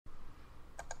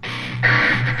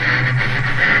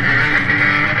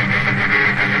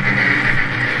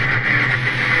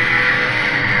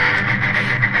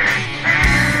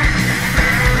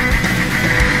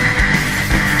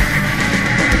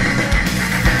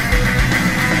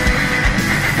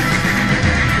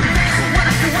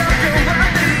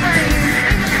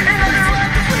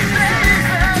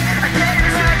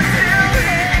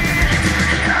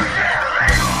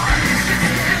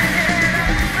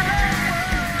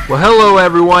Well, hello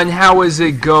everyone, how is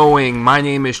it going? My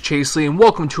name is Chase Lee, and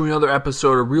welcome to another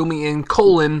episode of Reel Me In,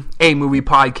 a movie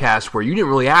podcast where you didn't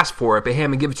really ask for it, but hey,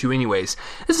 I'm going to give it to you anyways.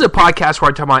 This is a podcast where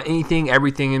I talk about anything,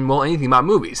 everything, and well, anything about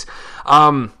movies.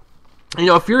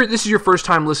 If this is your first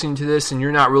time listening to this and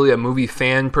you're not really a movie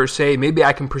fan per se, maybe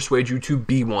I can persuade you to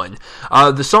be one.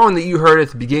 The song that you heard at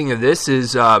the beginning of this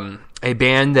is a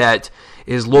band that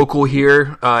is local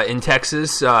here in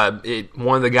Texas.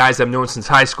 One of the guys I've known since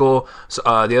high school. The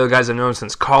other guys I've known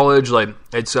since college.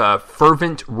 It's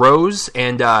Fervent Roze.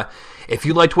 And if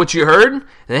you liked what you heard,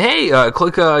 then hey,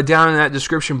 click down in that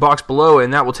description box below,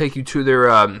 and that will take you to their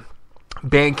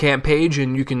Bandcamp page,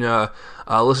 and you can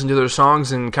listen to their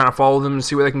songs and kind of follow them and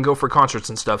see where they can go for concerts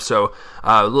and stuff. So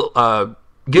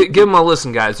give them a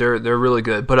listen, guys. They're really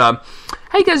good. But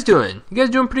how you guys doing? You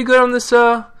guys doing pretty good on this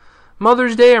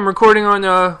Mother's Day? I'm recording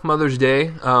on Mother's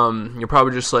Day. You're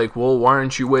probably just like, well, why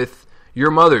aren't you with your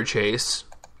mother, Chase?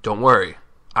 Don't worry.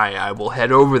 I will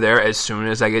head over there as soon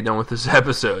as I get done with this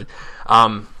episode.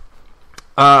 So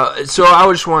I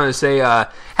just wanted to say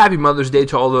Happy Mother's Day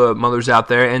to all the mothers out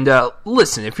there. And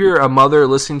listen, if you're a mother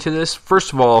listening to this,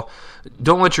 first of all,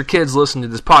 don't let your kids listen to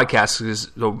this podcast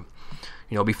because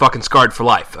they'll be fucking scarred for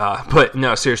life. But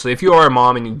no, seriously, if you are a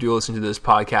mom and you do listen to this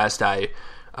podcast, I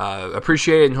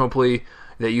appreciate it, and hopefully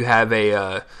that you have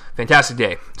a fantastic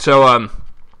day. So,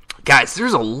 guys,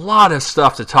 there's a lot of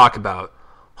stuff to talk about.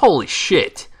 Holy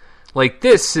shit.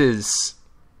 This is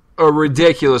a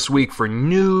ridiculous week for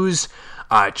news,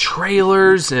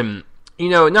 trailers, and,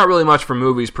 not really much for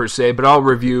movies per se, but I'll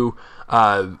review,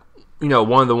 one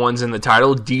of the ones in the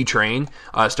title, D-Train,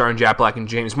 starring Jack Black and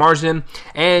James Marsden,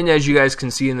 and as you guys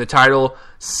can see in the title,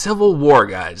 Civil War,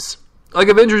 guys.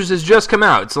 Avengers has just come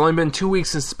out. It's only been 2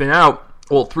 weeks since it's been out.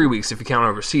 Well, 3 weeks if you count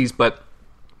overseas, but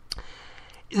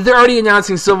they're already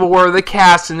announcing Civil War, the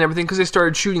cast and everything, because they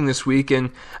started shooting this week,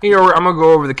 and, I'm going to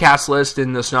go over the cast list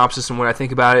and the synopsis and what I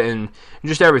think about it and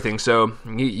just everything. So,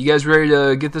 you guys ready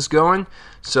to get this going?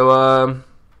 So,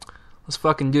 let's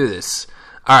fucking do this.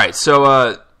 Alright,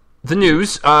 so, the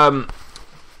news.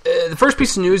 The first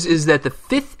piece of news is that the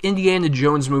 5th Indiana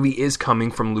Jones movie is coming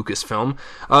from Lucasfilm.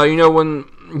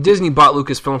 When Disney bought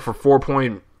Lucasfilm for $4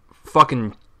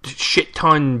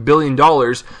 billion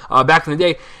back in the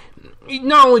day,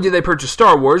 not only did they purchase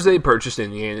Star Wars, they purchased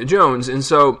Indiana Jones. And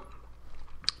so,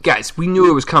 guys, we knew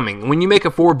it was coming. When you make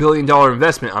a $4 billion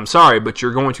investment, I'm sorry, but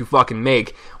you're going to fucking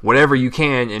make whatever you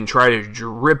can and try to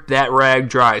drip that rag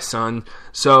dry, son.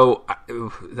 So,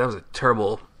 that was a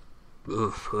terrible...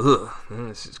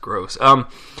 this is gross.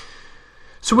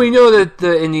 So we know that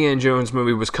the Indiana Jones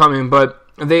movie was coming, but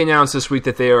they announced this week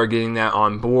that they are getting that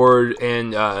on board,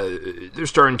 and they're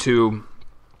starting to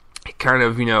kind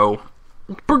of,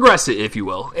 progress it, if you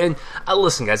will. And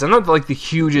listen, guys, I'm not the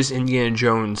hugest Indiana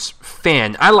Jones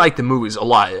fan. I like the movies a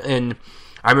lot, and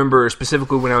I remember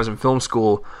specifically when I was in film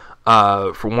school,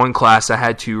 for one class, I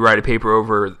had to write a paper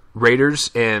over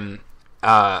Raiders, and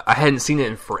I hadn't seen it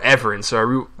in forever, and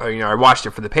so I watched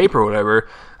it for the paper or whatever.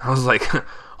 I was like,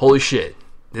 holy shit,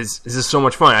 this is so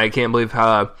much fun. I can't believe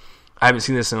how I haven't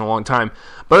seen this in a long time.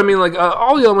 But I mean,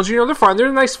 all the other ones, they're fine.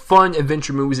 They're nice, fun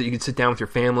adventure movies that you can sit down with your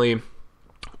family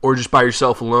or just by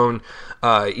yourself alone,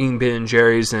 eating Ben &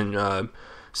 Jerry's and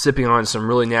sipping on some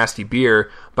really nasty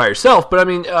beer by yourself. But I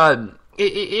mean,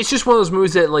 it's just one of those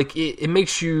movies that it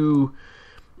makes you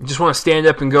just want to stand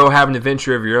up and go have an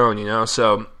adventure of your own,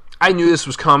 So I knew this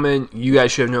was coming. You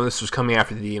guys should have known this was coming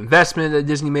after the investment that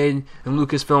Disney made in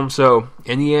Lucasfilm. So,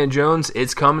 Indiana Jones,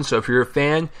 it's coming. So, if you're a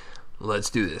fan, let's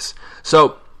do this.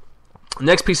 So,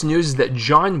 next piece of news is that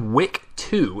John Wick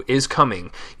 2 is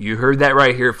coming. You heard that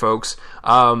right here, folks.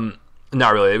 Not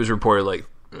really. It was reported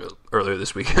earlier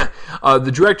this week.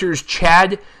 The directors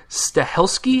Chad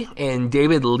Stahelski and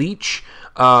David Leitch,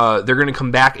 they're going to come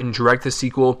back and direct the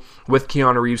sequel with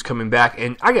Keanu Reeves coming back.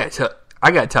 And I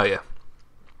gotta tell you,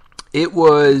 It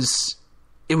was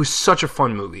such a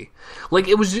fun movie.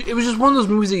 It was just one of those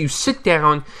movies that you sit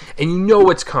down and you know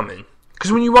what's coming.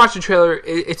 Because when you watch the trailer,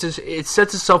 it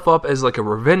sets itself up as a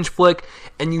revenge flick,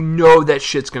 and you know that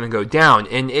shit's gonna go down.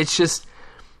 And it's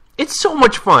so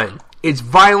much fun. It's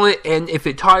violent, and if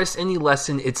it taught us any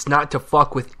lesson, it's not to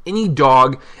fuck with any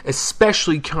dog,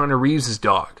 especially Keanu Reeves'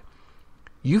 dog.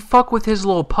 You fuck with his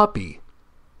little puppy,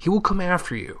 he will come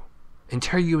after you and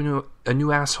tear you a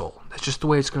new asshole. That's just the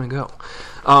way it's going to go.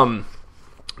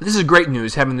 This is great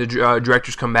news, having the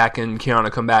directors come back and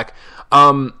Keanu come back.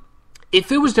 If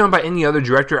it was done by any other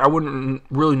director, I wouldn't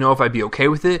really know if I'd be okay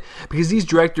with it, because these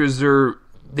directors,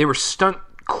 they were stunt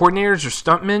coordinators or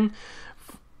stuntmen.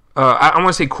 I want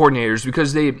to say coordinators,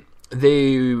 because they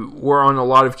were on a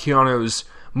lot of Keanu's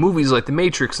movies like The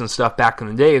Matrix and stuff back in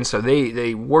the day, and so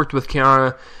they worked with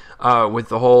Keanu with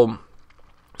the whole,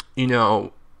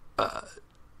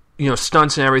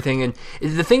 stunts and everything. And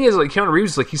the thing is, like, Keanu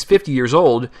Reeves, like, he's 50 years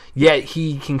old, yet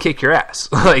he can kick your ass.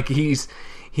 Like, he's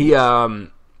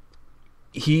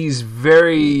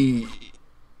very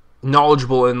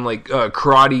knowledgeable in, like,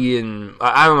 karate, and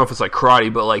I don't know if it's like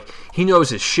karate, but, like, he knows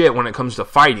his shit when it comes to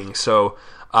fighting. So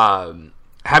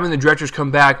having the directors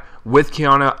come back with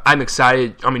Keanu, I'm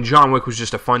excited. I mean, John Wick was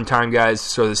just a fun time, guys,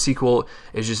 so the sequel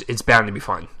is it's bound to be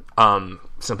fun.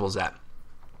 Simple as that.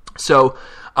 So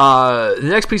the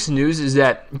next piece of news is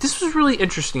that this was really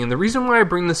interesting, and the reason why I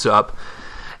bring this up,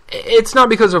 it's not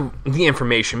because of the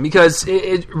information, because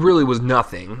it really was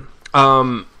nothing,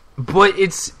 but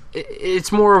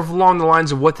it's more of along the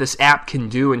lines of what this app can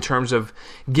do in terms of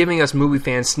giving us movie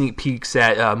fans sneak peeks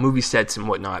at movie sets and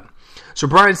whatnot. So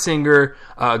Bryan Singer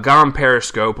got on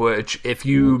Periscope, which, if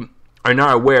you are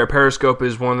not aware, Periscope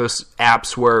is one of those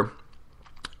apps where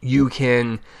you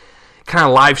can kind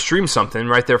of live stream something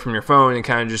right there from your phone, and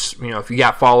kind of just, if you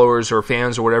got followers or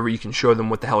fans or whatever, you can show them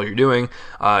what the hell you're doing.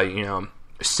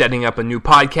 Setting up a new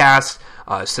podcast,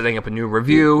 setting up a new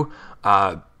review,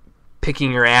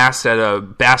 picking your ass at a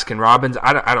Baskin Robbins.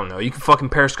 I don't know. You can fucking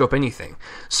Periscope anything.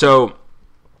 So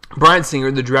Bryan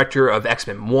Singer, the director of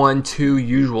X-Men 1, 2,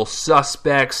 Usual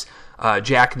Suspects,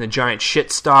 Jack and the Giant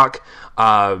Shitstock,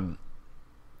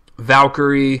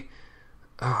 Valkyrie.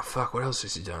 Oh, fuck, what else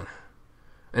has he done?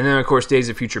 And then, of course, Days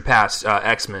of Future Past,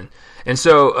 X-Men. And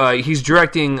so he's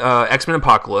directing X-Men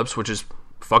Apocalypse, which is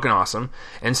fucking awesome.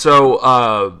 And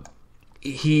so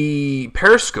he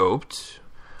Periscoped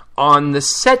on the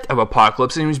set of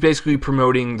Apocalypse, and he was basically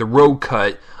promoting the Rogue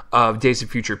cut of Days of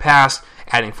Future Past,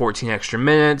 adding 14 extra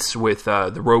minutes with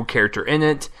the Rogue character in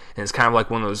it. And it's kind of like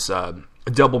one of those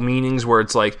double meanings where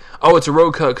it's like, oh, it's a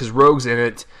Rogue cut because Rogue's in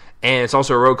it, and it's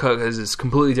also a Rogue cut because it's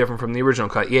completely different from the original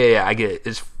cut. Yeah, I get it.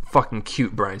 It's fucking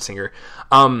cute, Bryan Singer.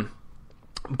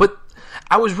 But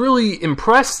I was really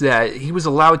impressed that he was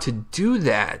allowed to do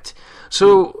that.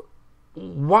 So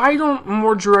why don't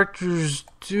more directors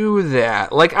do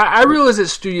that? Like, I realize that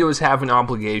studios have an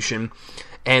obligation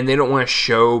and they don't want to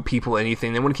show people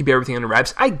anything. They want to keep everything under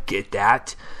wraps. I get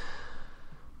that.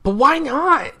 But why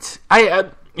not?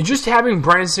 Just having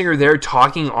Bryan Singer there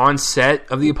talking on set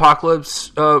of the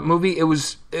Apocalypse movie,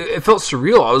 it felt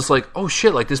surreal. I was like, oh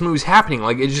shit, like, this movie's happening.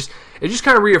 Like, it just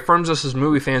kind of reaffirms us as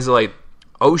movie fans that, like,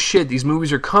 oh shit, these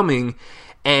movies are coming,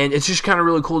 and it's just kind of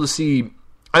really cool to see.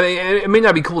 I mean, it may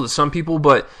not be cool to some people,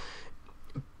 but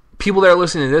people that are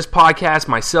listening to this podcast,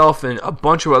 myself, and a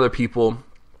bunch of other people,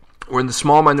 we're in the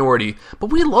small minority, but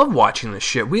we love watching this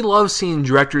shit. We love seeing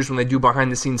directors when they do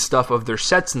behind-the-scenes stuff of their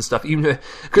sets and stuff, even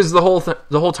because the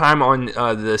whole time on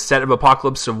the set of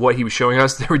Apocalypse of what he was showing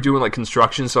us, they were doing, like,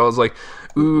 construction, so I was like,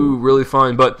 ooh, really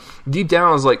fun. But deep down,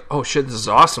 I was like, oh shit, this is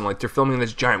awesome. Like, they're filming in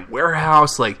this giant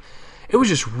warehouse. Like, it was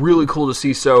just really cool to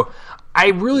see. So I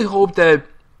really hope that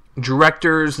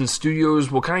directors and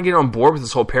studios will kind of get on board with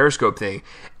this whole Periscope thing.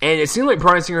 And it seemed like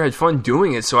Bryan Singer had fun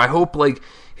doing it, so I hope, like,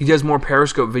 he does more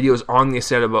Periscope videos on the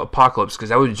set of Apocalypse, because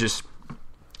that would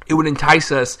it would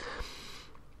entice us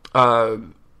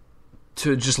to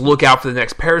just look out for the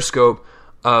next Periscope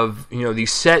of,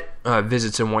 these set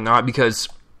visits and whatnot, because,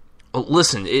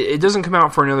 listen, it doesn't come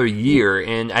out for another year,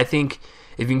 and I think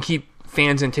if you can keep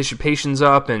fans' anticipations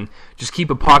up and just keep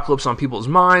Apocalypse on people's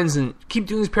minds and keep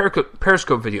doing these Periscope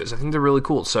videos, I think they're really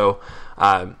cool. So,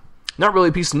 not really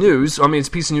a piece of news. I mean, it's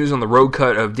a piece of news on the Rogue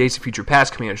cut of Days of Future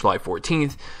Past coming out July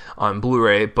 14th on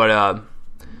Blu-ray, but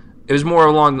it was more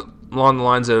along the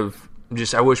lines of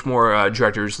just, I wish more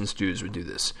directors and studios would do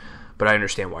this, but I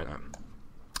understand why not.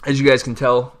 As you guys can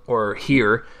tell or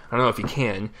hear, I don't know if you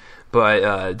can,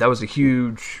 but that was a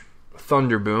huge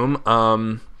thunder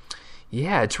boom.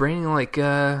 Yeah, it's raining like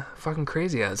fucking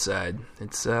crazy outside.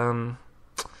 It's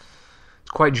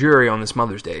quite dreary on this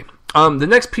Mother's Day. The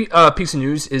next piece of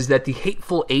news is that the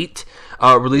Hateful Eight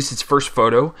released its first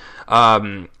photo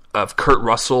of Kurt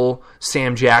Russell,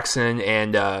 Sam Jackson,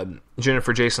 and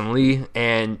Jennifer Jason Leigh,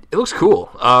 and it looks cool.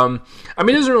 I mean,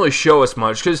 it doesn't really show us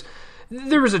much, because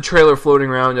there was a trailer floating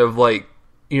around of, like,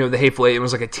 the Hateful Eight. It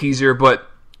was like a teaser, but,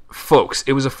 folks,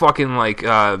 it was a fucking, like,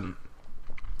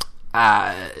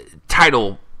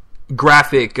 title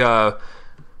graphic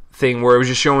thing where it was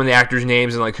just showing the actors'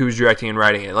 names and, like, who's directing and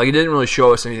writing it. Like, it didn't really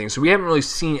show us anything, so we haven't really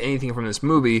seen anything from this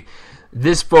movie.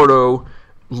 This photo,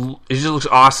 it just looks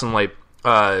awesome. Like,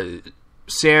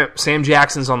 Sam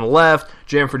Jackson's on the left,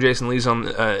 Jennifer Jason Leigh's on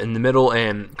in the middle,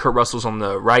 and Kurt Russell's on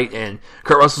the right. And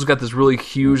Kurt Russell's got this really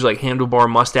huge, like, handlebar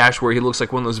mustache where he looks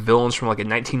like one of those villains from, like, a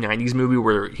 1990s movie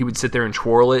where he would sit there and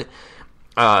twirl it.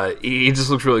 He just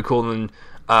looks really cool. And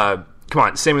come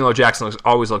on, Samuel L. Jackson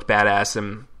always looked badass,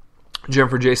 and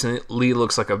Jennifer Jason Leigh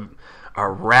looks like a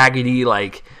raggedy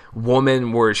like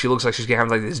woman where she looks like she's gonna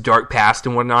have like this dark past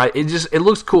and whatnot. It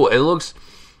looks cool. It looks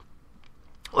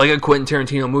like a Quentin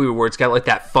Tarantino movie where it's got like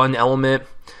that fun element,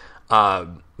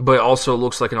 but it also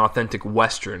looks like an authentic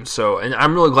Western. So, and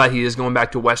I'm really glad he is going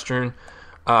back to Western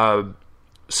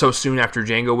so soon after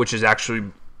Django, which is actually,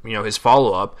 you know, his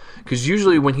follow-up. Because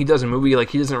usually when he does a movie, like,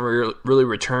 he doesn't really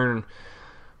return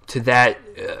to that,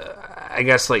 I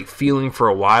guess, like, feeling for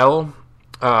a while.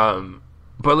 But,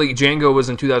 like, Django was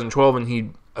in 2012, and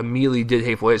he immediately did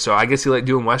Hateful Eight, so I guess he liked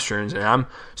doing Westerns, and I'm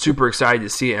super excited to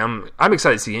see it. I'm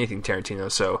excited to see anything Tarantino,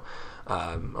 so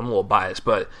I'm a little biased.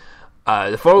 But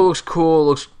the photo looks cool,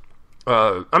 looks...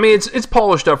 I mean, it's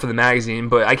polished up for the magazine,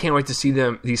 but I can't wait to see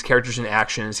these characters in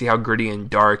action and see how gritty and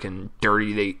dark and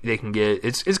dirty they can get.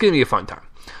 It's going to be a fun time.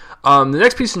 The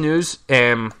next piece of news,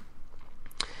 and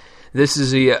this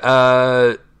is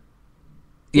this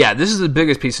is the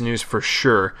biggest piece of news for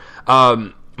sure.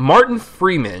 Martin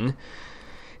Freeman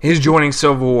is joining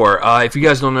Civil War. If you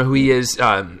guys don't know who he is,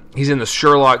 he's in the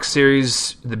Sherlock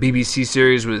series, the BBC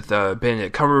series with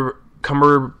Benedict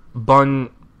Cumberbatch.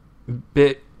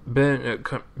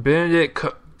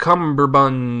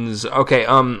 Okay,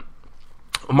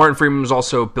 Martin Freeman was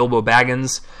also Bilbo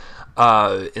Baggins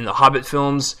in the Hobbit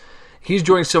films. He's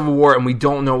joining Civil War, and we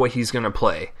don't know what he's going to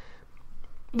play.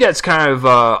 Yeah, it's kind of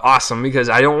awesome, because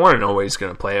I don't want to know what he's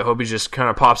going to play. I hope he just kind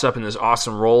of pops up in this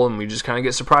awesome role, and we just kind of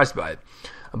get surprised by it.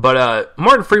 But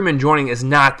Martin Freeman joining is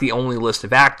not the only list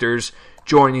of actors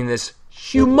joining this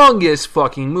humongous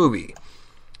fucking movie.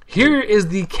 Here is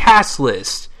the cast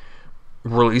list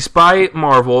released by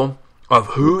Marvel of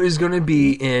who is going to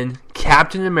be in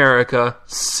Captain America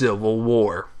Civil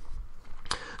War.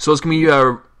 So it's going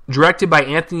to be directed by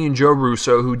Anthony and Joe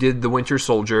Russo, who did The Winter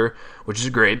Soldier, which is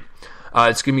great.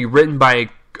 It's going to be written by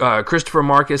Christopher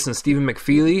Marcus and Stephen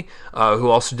McFeely, who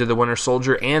also did The Winter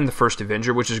Soldier and The First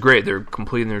Avenger, which is great. They're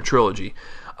completing their trilogy.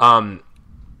 But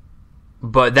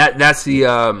that's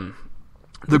the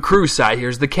crew side.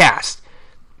 Here's the cast.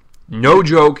 No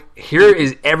joke, here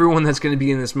is everyone that's going to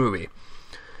be in this movie.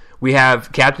 We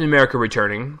have Captain America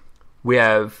returning. We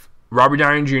have Robert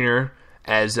Downey Jr.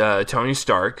 as Tony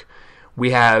Stark.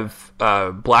 We have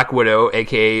Black Widow,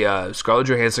 a.k.a. Scarlett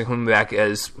Johansson, coming back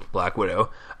as Black Widow.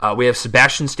 We have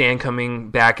Sebastian Stan coming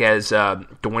back as the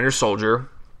Winter Soldier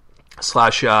 /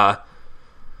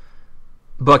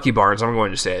 Bucky Barnes, I'm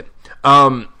going to say it.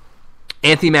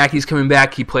 Anthony Mackie's coming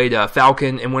back. He played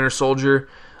Falcon in Winter Soldier.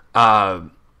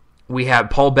 We have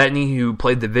Paul Bettany, who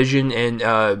played the Vision in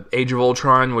Age of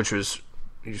Ultron, which was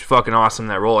fucking awesome in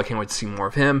that role. I can't wait to see more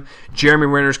of him. Jeremy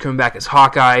Renner's coming back as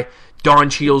Hawkeye. Don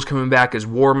Cheadle's coming back as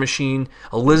War Machine.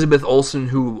 Elizabeth Olsen,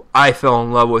 who I fell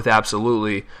in love with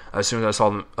absolutely as soon as I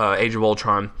saw Age of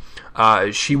Ultron.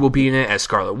 She will be in it as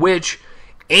Scarlet Witch.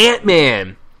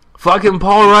 Ant-Man. Fucking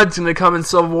Paul Rudd's going to come in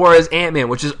Civil War as Ant-Man,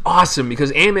 which is awesome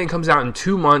because Ant-Man comes out in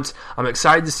 2 months. I'm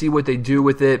excited to see what they do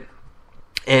with it.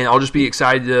 And I'll just be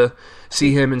excited to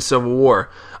see him in Civil War.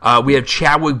 We have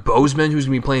Chadwick Boseman, who's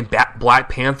going to be playing Black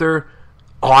Panther.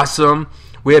 Awesome.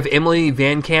 We have Emily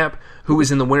Van Camp, who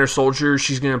is in The Winter Soldier.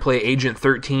 She's going to play Agent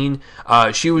 13.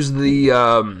 She was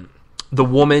the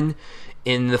woman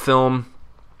in the film.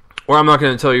 Or I'm not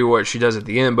going to tell you what she does at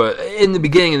the end, but in the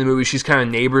beginning of the movie, she's kind of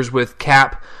neighbors with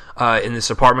Cap in this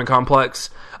apartment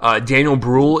complex. Daniel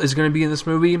Bruhl is going to be in this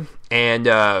movie. And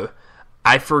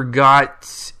I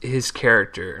forgot his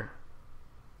character,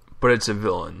 but it's a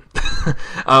villain.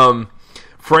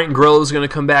 Frank Grillo is going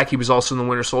to come back. He was also in The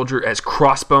Winter Soldier as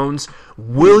Crossbones.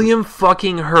 William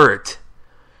fucking Hurt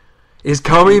is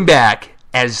coming back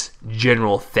as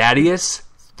General Thaddeus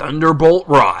Thunderbolt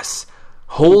Ross.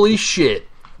 Holy shit.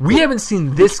 We haven't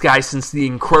seen this guy since The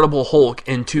Incredible Hulk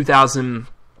in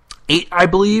 2008, I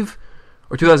believe,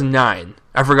 or 2009.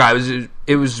 I forgot.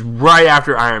 It was right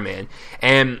after Iron Man.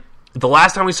 And the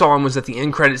last time we saw him was at the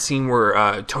end credit scene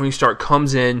where Tony Stark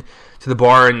comes in to the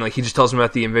bar and like he just tells him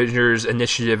about the Avengers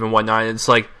Initiative and whatnot. And it's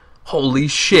like, holy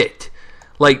shit!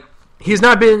 Like he's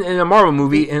not been in a Marvel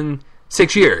movie in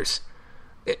 6 years.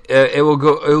 It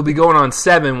will be going on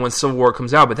 7 when Civil War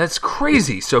comes out, but that's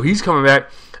crazy. So he's coming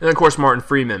back, and of course Martin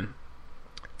Freeman.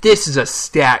 This is a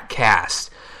stat cast.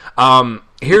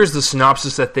 Here's the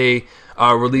synopsis that they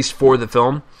released for the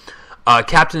film.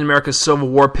 Captain America Civil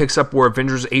War picks up where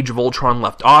Avengers Age of Ultron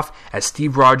left off as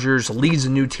Steve Rogers leads a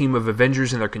new team of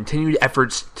Avengers in their continued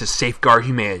efforts to safeguard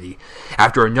humanity.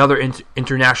 After another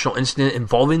international incident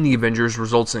involving the Avengers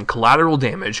results in collateral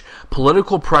damage,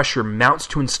 political pressure mounts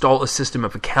to install a system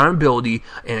of accountability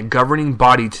and a governing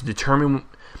body to determine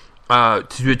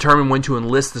to determine when to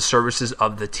enlist the services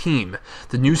of the team.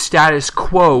 The new status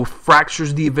quo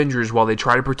fractures the Avengers while they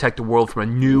try to protect the world from a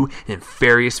new and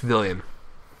nefarious villain.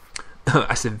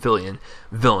 I said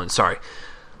villain, sorry.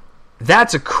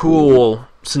 That's a cool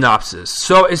synopsis.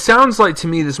 So it sounds like to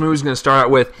me this movie's going to start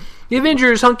out with the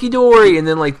Avengers hunky dory, and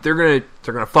then like they're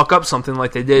gonna fuck up something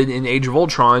like they did in Age of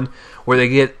Ultron, where they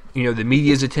get the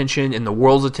media's attention and the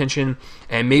world's attention,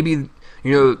 and maybe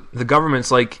the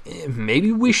government's like,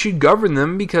 maybe we should govern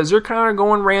them because they're kind of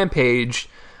going rampage.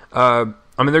 They're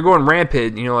going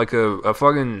rampant, like a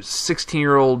fucking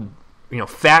 16-year-old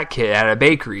fat kid at a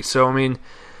bakery. So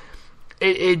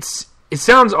it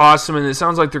sounds awesome, and it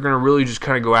sounds like they're gonna really just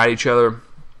kind of go at each other.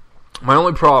 My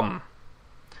only problem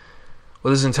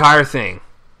with this entire thing,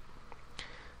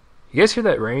 you guys hear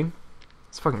that rain?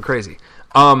 It's fucking crazy.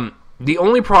 The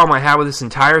only problem I have with this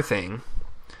entire thing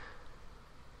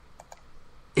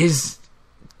is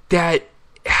that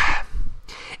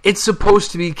it's supposed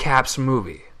to be Cap's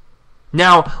movie.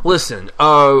 Now, listen,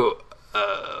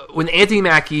 when Anthony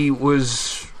Mackie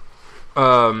was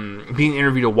being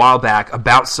interviewed a while back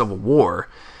about Civil War,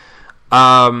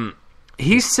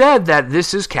 he said that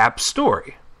this is Cap's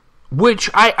story. Which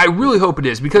I really hope it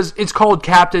is, because it's called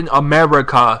Captain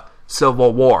America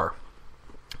Civil War.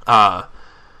 I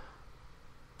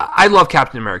love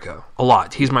Captain America a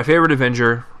lot. He's my favorite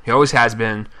Avenger. He always has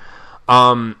been.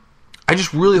 I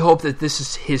just really hope that this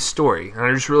is his story. And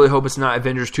I just really hope it's not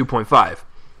Avengers 2.5.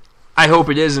 I hope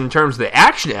it is in terms of the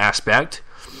action aspect.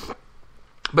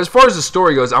 But as far as the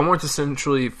story goes, I want to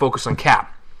essentially focus on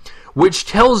Cap. Which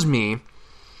tells me,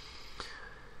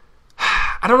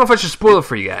 I don't know if I should spoil it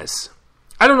for you guys.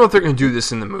 I don't know if they're going to do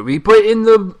this in the movie, but in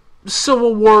the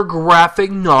Civil War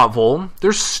graphic novel,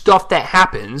 there's stuff that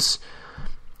happens.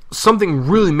 Something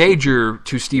really major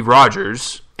to Steve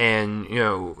Rogers and,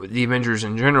 the Avengers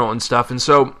in general and stuff. And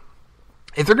so,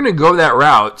 if they're going to go that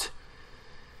route,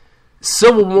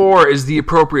 Civil War is the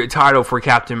appropriate title for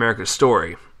Captain America's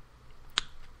story.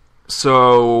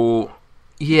 So,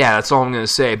 yeah, that's all I'm going to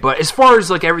say. But as far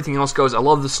as everything else goes, I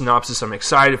love the synopsis. I'm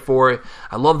excited for it.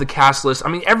 I love the cast list.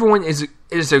 Everyone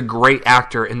is a great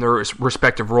actor in their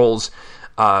respective roles.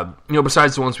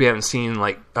 Besides the ones we haven't seen,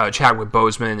 like Chadwick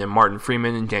Boseman and Martin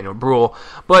Freeman and Daniel Bruhl.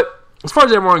 But as far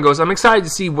as everyone goes, I'm excited to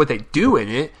see what they do in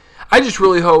it. I just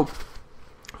really hope,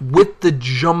 with the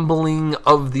jumbling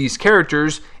of these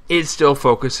characters, it still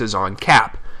focuses on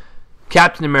Cap.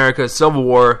 Captain America, Civil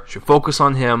War, should focus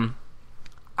on him.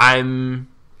 I'm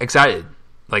excited.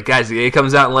 Guys, it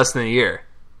comes out in less than a year.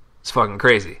 It's fucking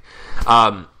crazy.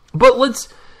 But let's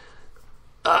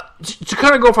to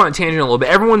kind of go off on a tangent a little bit.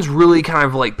 Everyone's really kind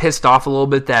of pissed off a little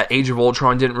bit that Age of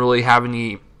Ultron didn't really have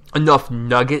enough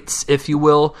nuggets, if you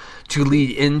will, to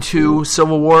lead into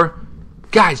Civil War.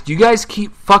 Guys, do you guys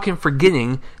keep fucking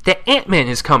forgetting that Ant-Man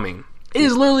is coming? It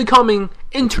is literally coming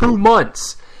in 2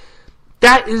 months.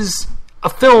 That is a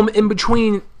film in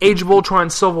between Age of Ultron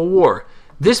and Civil War.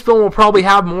 This film will probably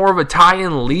have more of a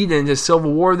tie-in lead into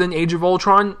Civil War than Age of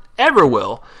Ultron ever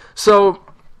will. So,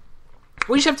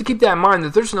 we just have to keep that in mind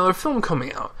that there's another film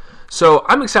coming out. So,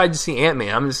 I'm excited to see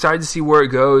Ant-Man. I'm excited to see where it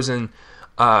goes and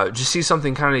just see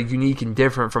something kind of unique and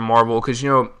different from Marvel. Because,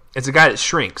 it's a guy that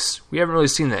shrinks. We haven't really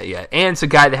seen that yet. And it's a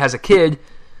guy that has a kid.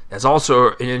 That's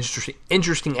also an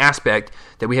interesting aspect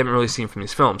that we haven't really seen from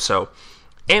these films. So,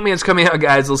 Ant-Man's coming out,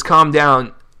 guys. Let's calm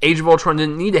down. Age of Ultron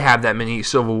didn't need to have that many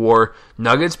Civil War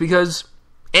nuggets because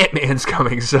Ant-Man's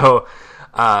coming. So,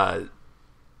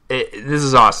 this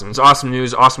is awesome. It's awesome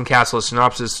news, awesome cast list,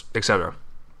 synopsis, etc.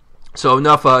 So,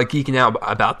 enough geeking out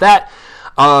about that.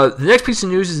 The next piece of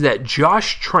news is that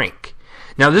Josh Trank.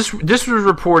 Now, this was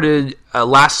reported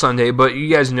last Sunday, but you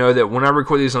guys know that when I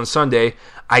record these on Sunday,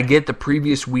 I get the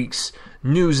previous week's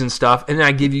news and stuff, and then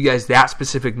I give you guys that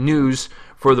specific news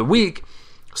for the week.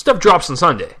 Stuff drops on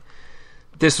Sunday.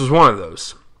 This was one of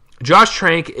those. Josh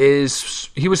Trank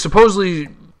he was supposedly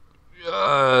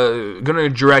going to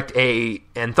direct a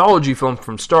anthology film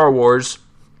from Star Wars,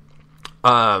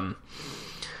 and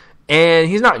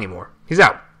he's not anymore. He's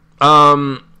out.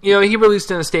 He released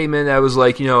in a statement that was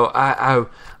like, I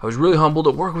was really humbled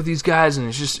to work with these guys, and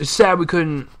it's sad we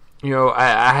couldn't,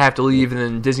 I have to leave. And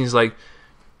then Disney's like,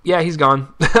 yeah, he's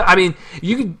gone.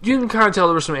 You can kind of tell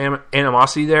there was some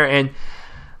animosity there, and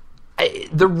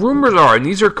the rumors are, and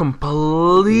these are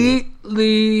completely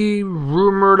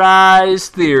rumoredized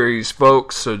theories,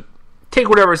 folks, so take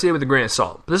whatever I say with a grain of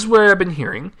salt. But this is what I've been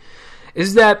hearing,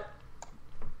 is that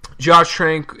Josh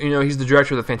Trank, he's the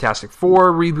director of the Fantastic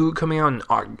Four reboot coming out in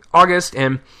August,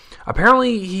 and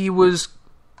apparently he was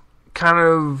kind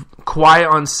of quiet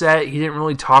on set. He didn't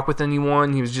really talk with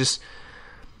anyone. He was just...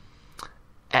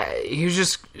 he was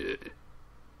just... he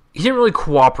didn't really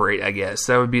cooperate, I guess.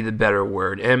 That would be the better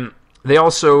word. And they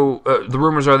also... the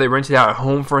rumors are they rented out a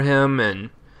home for him, and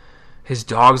his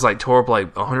dogs, like, tore up,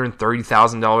 like,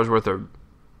 $130,000 worth of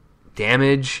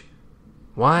damage.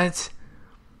 What?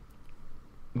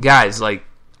 Guys, like,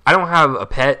 I don't have a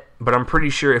pet, but I'm pretty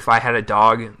sure if I had a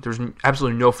dog, there's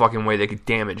absolutely no fucking way they could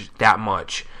damage that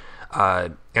much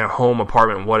in a home,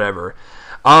 apartment, whatever.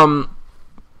 I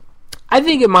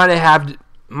think it might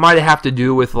have to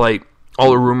do with, like,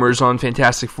 all the rumors on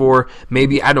Fantastic Four.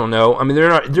 Maybe, I don't know. I mean,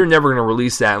 they're never going to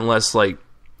release that unless, like,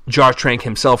 Josh Trank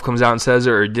himself comes out and says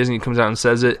it, or Disney comes out and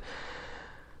says it.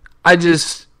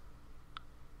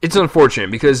 It's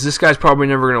unfortunate, because this guy's probably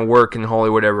never going to work in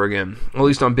Hollywood ever again, at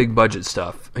least on big budget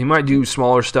stuff. He might do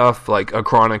smaller stuff like a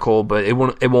Chronicle, but it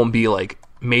won't be like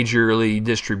majorly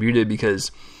distributed,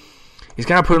 because he's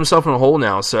kind of put himself in a hole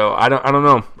now. So I don't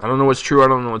know. I don't know what's true. I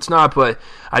don't know what's not. But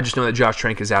I just know that Josh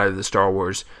Trank is out of the Star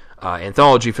Wars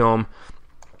anthology film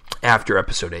after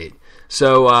Episode 8.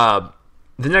 So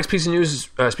the next piece of news,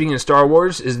 speaking of Star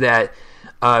Wars, is that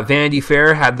Vanity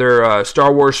Fair had their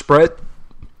Star Wars spread.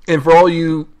 And for all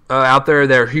you out there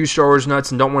that are huge Star Wars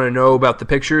nuts and don't want to know about the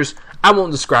pictures, I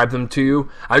won't describe them to you.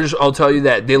 I'll tell you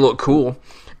that they look cool,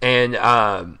 and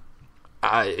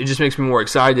it just makes me more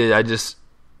excited.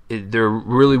 They're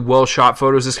really well shot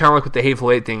photos. It's kind of like with the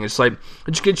Hateful Eight thing. It's like,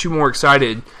 it just gets you more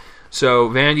excited. So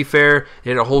Vanity Fair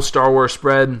did a whole Star Wars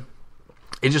spread.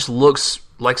 It just looks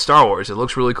like Star Wars. It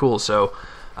looks really cool. So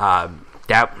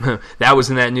that was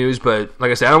in that news. But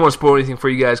like I said, I don't want to spoil anything for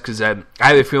you guys, because I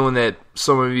have a feeling that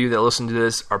some of you that listen to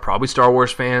this are probably Star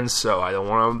Wars fans. So I don't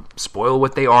want to spoil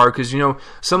what they are, because,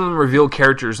 some of them reveal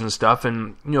characters and stuff,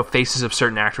 and, faces of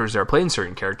certain actors that are playing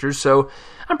certain characters. So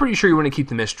I'm pretty sure you want to keep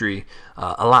the mystery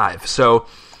alive. So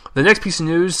the next piece of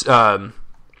news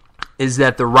is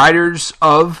that the writers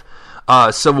of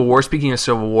Civil War, speaking of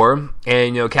Civil War,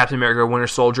 and, Captain America, Winter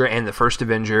Soldier, and the First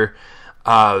Avenger,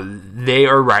 they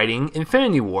are writing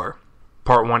Infinity War,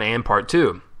 Part 1 and Part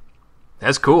 2.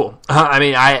 That's cool.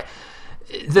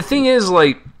 The thing is,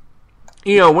 like,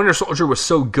 Winter Soldier was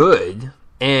so good,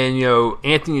 and,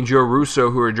 Anthony and Joe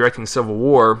Russo, who are directing Civil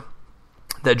War,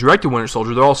 that directed Winter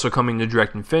Soldier, they're also coming to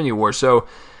direct Infinity War. So,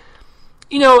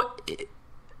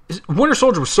 Winter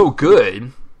Soldier was so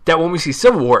good that when we see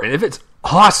Civil War, and if it's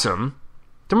awesome,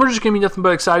 then we're just going to be nothing but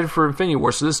excited for Infinity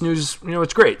War. So this news,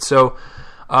 it's great. So,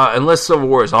 unless Civil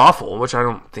War is awful, which I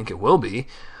don't think it will be,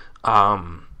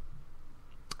 the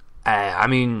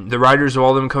writers of all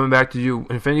of them coming back to do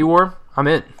Infinity War, I'm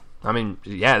in.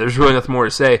 There's really nothing more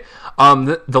to say.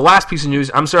 The last piece of news,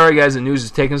 I'm sorry guys, the news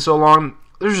is taking so long.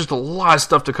 There's just a lot of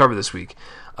stuff to cover this week,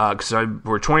 because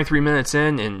we're 23 minutes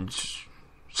in, and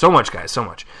so much, guys, so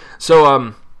much.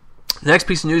 So, the next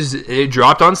piece of news, it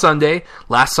dropped on Sunday,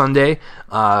 last Sunday.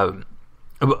 When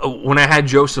I had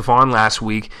Joseph on last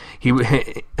week,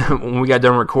 when we got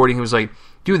done recording, he was like,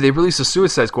 dude, they released a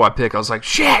Suicide Squad pick. I was like,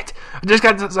 shit, I just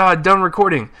got done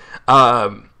recording.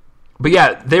 But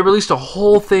yeah, they released a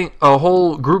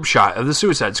whole group shot of the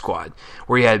Suicide Squad,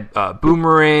 where you had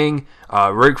Boomerang,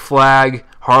 Rick Flag,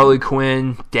 Harley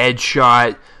Quinn,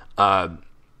 Deadshot,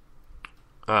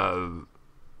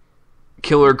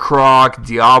 Killer Croc,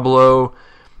 Diablo,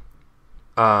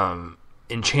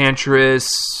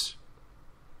 Enchantress,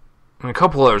 and a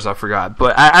couple others I forgot.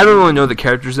 But I don't really know the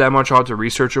characters that much. I'll have to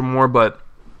research them more, but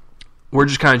we're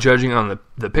just kind of judging on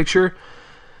the picture.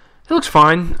 It looks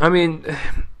fine.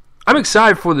 I'm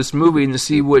excited for this movie and to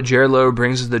see what Jared Leto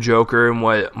brings as the Joker and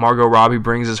what Margot Robbie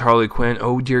brings as Harley Quinn.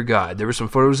 Oh, dear God. There were some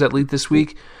photos that leaked this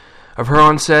week of her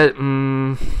on set.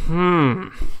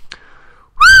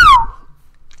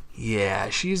 Yeah,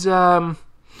 she's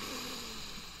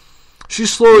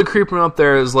slowly creeping up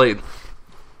there as, like,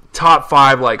 top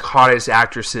 5, like, hottest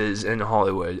actresses in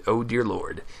Hollywood. Oh, dear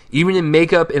Lord. Even in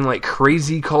makeup and, like,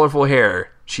 crazy colorful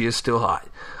hair, she is still hot.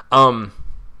 But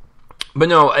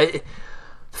no, the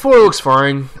photo looks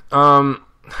fine.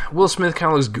 Will Smith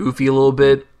kind of looks goofy a little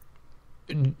bit.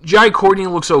 Jai Courtney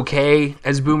looks okay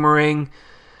as Boomerang.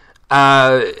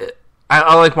 I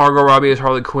like Margot Robbie as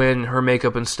Harley Quinn, her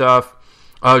makeup and stuff.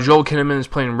 Joel Kinnaman is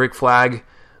playing Rick Flag.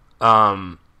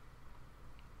 It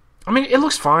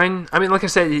looks fine. Like I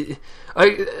said,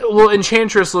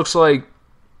 Enchantress looks like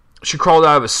she crawled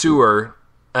out of a sewer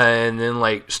and then,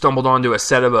 like, stumbled onto a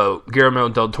set of a Guillermo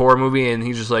del Toro movie, and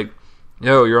he's just like,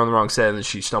 no, you're on the wrong set, and then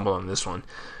she stumbled on this one.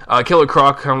 Killer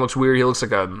Croc kind of looks weird. He looks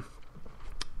like a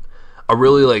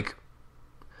really, like,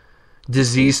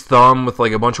 diseased thumb with,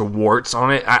 like, a bunch of warts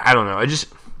on it. I don't know.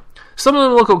 Some of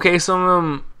them look okay, some of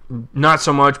them not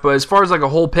so much, but as far as, like, a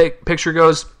whole picture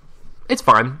goes, it's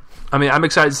fine. I mean, I'm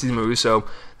excited to see the movie, so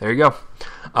there you go.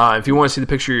 If you want to see the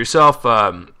picture yourself,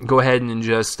 go ahead and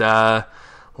just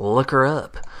look her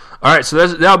up. All right, so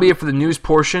that'll be it for the news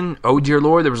portion. Oh, dear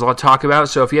Lord, there was a lot to talk about.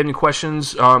 So if you have any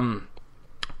questions on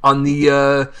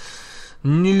the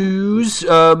news...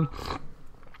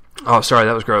 oh, sorry,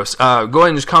 that was gross. Go ahead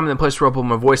and just comment in the place to upload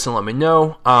my voice and let me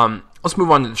know. Let's move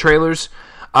on to the trailers.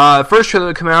 First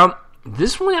trailer to come out.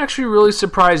 This one actually really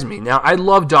surprised me. Now, I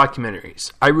love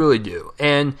documentaries. I really do.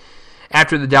 And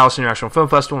after the Dallas International Film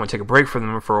Festival, I'm going to take a break from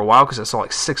them for a while because I saw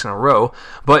like 6 in a row.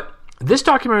 But this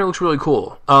documentary looks really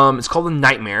cool. It's called The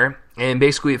Nightmare, and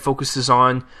basically it focuses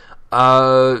on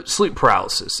sleep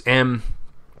paralysis. And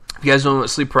if you guys don't know what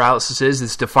sleep paralysis is,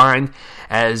 it's defined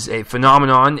as a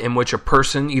phenomenon in which a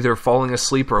person, either falling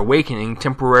asleep or awakening,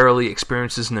 temporarily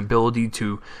experiences an ability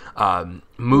to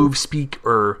move, speak,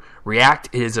 or react.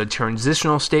 It is a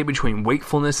transitional state between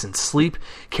wakefulness and sleep,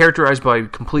 characterized by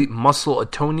complete muscle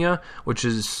atonia, which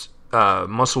is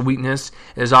muscle weakness.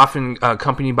 It is often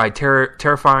accompanied by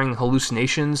terrifying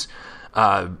hallucinations,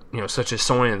 such as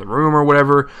someone in the room or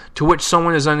whatever, to which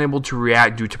someone is unable to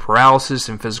react due to paralysis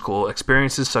and physical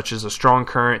experiences such as a strong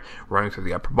current running through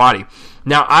the upper body.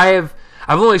 Now, I've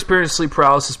only experienced sleep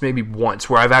paralysis maybe once,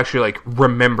 where I've actually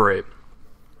remember it.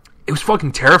 It was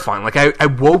fucking terrifying. I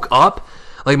woke up,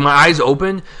 my eyes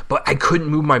opened, but I couldn't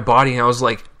move my body, and I was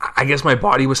like, I guess my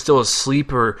body was still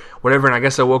asleep or whatever, and I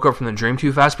guess I woke up from the dream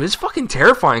too fast. But it's fucking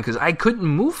terrifying because I couldn't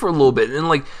move for a little bit,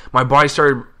 and then my body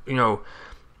started,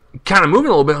 kind of moving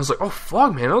a little bit. I was like, oh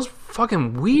fuck, man, that was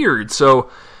fucking weird. So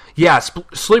yeah,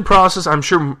 sleep paralysis, I'm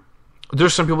sure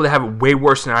there's some people that have it way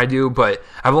worse than I do, but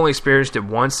I've only experienced it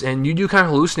once, and you do kind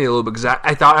of hallucinate a little bit because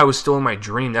I thought I was still in my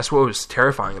dream. That's what was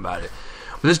terrifying about it.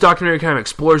 But this documentary kind of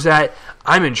explores that.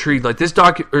 I'm intrigued.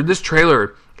 This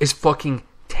trailer is fucking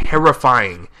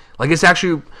terrifying. It's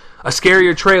actually a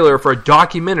scarier trailer for a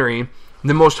documentary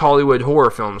than most Hollywood horror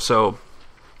films. So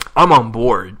I'm on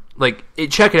board.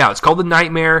 Check it out. It's called The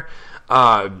Nightmare.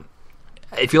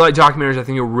 If you like documentaries, I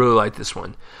think you'll really like this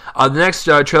one. The next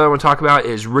trailer I want to talk about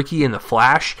is Ricky and the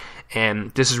Flash,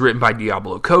 and this is written by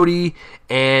Diablo Cody,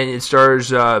 and it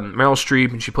stars Meryl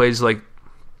Streep, and she plays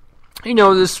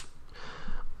this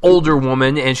older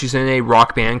woman, and she's in a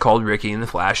rock band called Ricky and the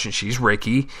Flash, and she's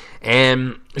Ricky,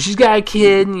 and she's got a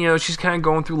kid, and she's kind of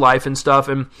going through life and stuff.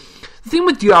 And the thing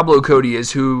with Diablo Cody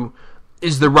who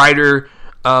is the writer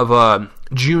of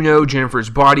Juno, Jennifer's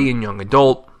Body, and Young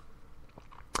Adult.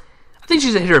 I think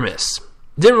she's a hit or miss.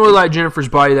 Didn't really like Jennifer's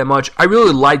Body that much. I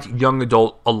really liked Young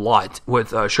Adult a lot with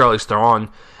Charlize Theron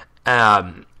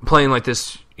playing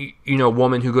this,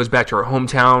 woman who goes back to her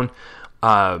hometown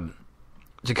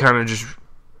to kind of just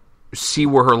see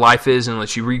where her life is, and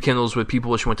she rekindles with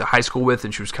people she went to high school with,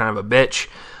 and she was kind of a bitch.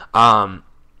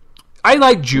 I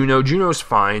like Juno. Juno's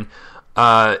fine.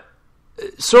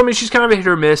 So, I mean, she's kind of a hit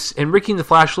or miss, and Ricky and the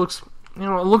Flash looks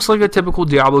like a typical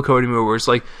Diablo Cody movie where it's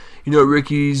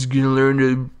Ricky's gonna learn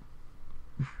to,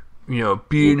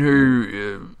 be in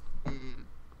her,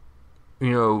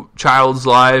 child's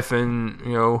life, and,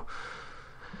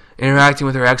 interacting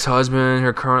with her ex-husband,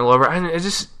 her current lover, and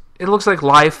it looks like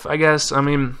life, I guess. I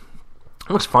mean,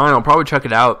 it looks fine. I'll probably check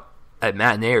it out at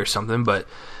matinee or something, but,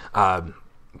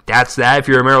 that's that. If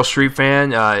you're a Meryl Streep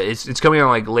fan, it's coming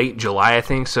out late July, I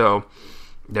think, so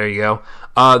there you go.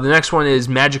 The next one is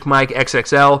Magic Mike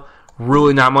XXL.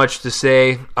 Really not much to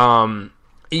say.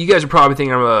 You guys are probably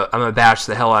thinking I'm gonna bash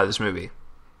the hell out of this movie.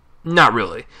 Not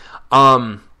really.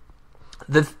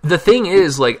 The thing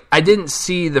is, I didn't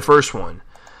see the first one,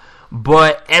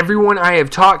 but everyone I have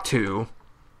talked to,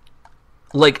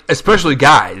 especially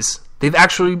guys, they've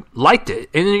actually liked it.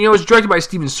 And it's directed by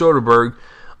Steven Soderbergh,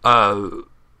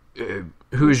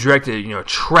 who has directed,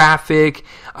 Traffic,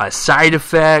 Side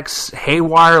Effects,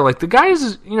 Haywire. The guy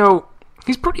is,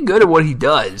 he's pretty good at what he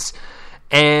does.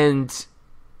 And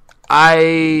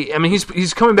I mean,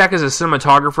 he's coming back as a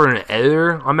cinematographer and an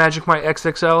editor on Magic Mike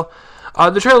XXL.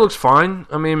 The trailer looks fine.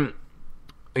 I mean,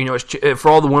 it's, for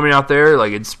all the women out there,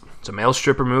 it's a male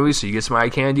stripper movie, so you get some eye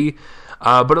candy.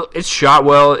 But it's shot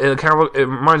well. It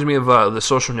reminds me of the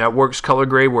Social Network's color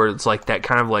grade, where it's that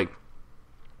kind of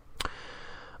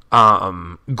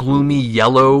gloomy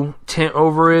yellow tint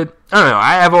over it. I don't know.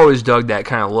 I've always dug that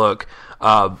kind of look.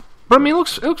 But I mean, it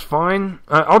looks fine.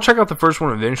 I'll check out the first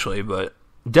one eventually, but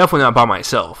definitely not by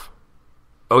myself.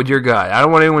 Oh dear God, I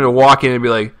don't want anyone to walk in and be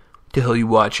like, "What the hell are you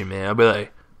watching, man?" I'll be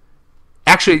like,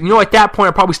 actually, at that point,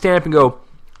 I'll probably stand up and go,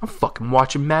 "I'm fucking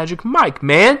watching Magic Mike,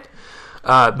 man."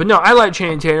 But no, I like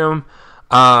Channing Tatum.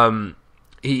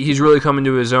 He's really coming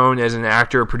to his own as an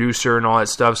actor, producer, and all that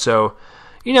stuff. So,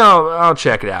 I'll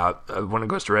check it out when it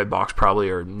goes to Redbox probably,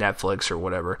 or Netflix or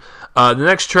whatever. The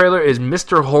next trailer is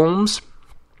Mr. Holmes,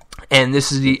 and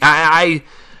this is I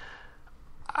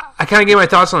kind of gave my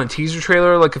thoughts on the teaser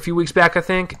trailer like a few weeks back, I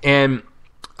think, and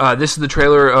this is the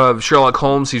trailer of Sherlock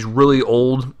Holmes. He's really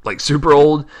old, like super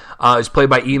old. He's played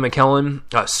by Ian McKellen,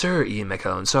 Sir Ian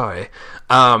McKellen, sorry.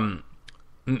 And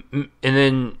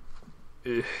then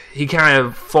he kind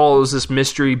of follows this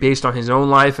mystery based on his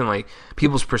own life and like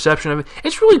people's perception of it.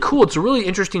 It's really cool. It's a really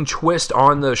interesting twist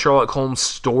on the Sherlock Holmes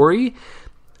story.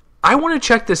 I want to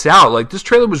check this out. Like, this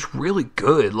trailer was really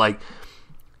good. Like,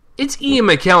 it's Ian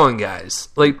McKellen, guys.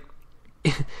 Like,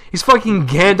 he's fucking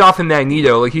Gandalf and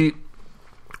Magneto. Like, in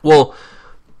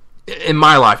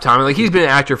my lifetime, like, he's been an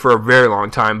actor for a very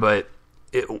long time, but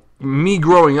me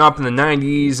growing up in the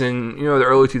 90s and, the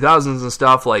early 2000s and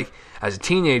stuff, like, as a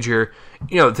teenager,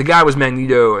 the guy was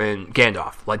Magneto and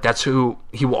Gandalf. Like, that's who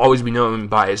he will always be known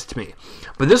by, as to me.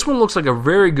 But this one looks like a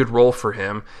very good role for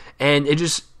him, and it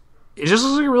just looks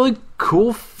like a really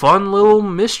cool, fun little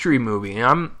mystery movie,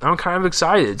 and I'm kind of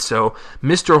excited. So,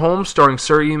 Mr. Holmes, starring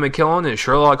Sir Ian McKellen as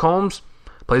Sherlock Holmes,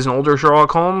 plays an older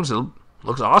Sherlock Holmes. It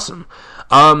looks awesome.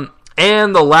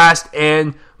 And the last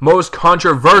and most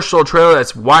controversial trailer,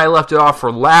 that's why I left it off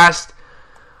for last.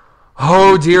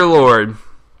 Oh, dear Lord.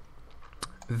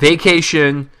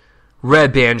 Vacation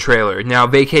Red Band trailer. Now,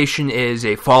 Vacation is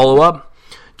a follow-up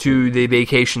to the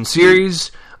Vacation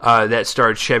series that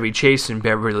starred Chevy Chase and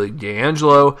Beverly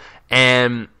D'Angelo.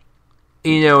 And,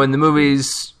 in the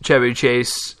movies, Chevy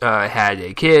Chase had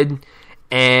a kid,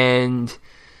 and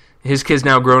his kid's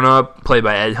now grown up, played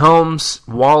by Ed Helms.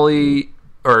 What's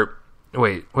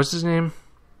his name?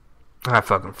 I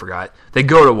fucking forgot. They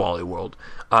go to Wally World,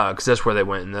 because that's where they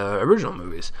went in the original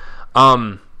movies.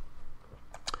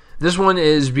 This one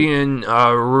is being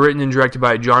written and directed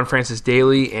by John Francis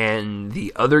Daly and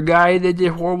the other guy that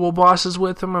did Horrible Bosses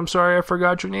with him. I'm sorry, I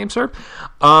forgot your name, sir.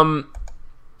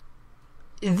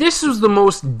 This was the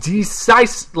most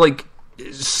decisive, like,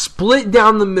 split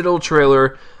down the middle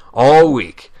trailer all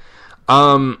week.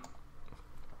 A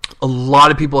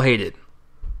lot of people hate it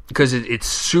because it's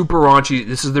super raunchy.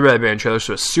 This is the Red Band trailer,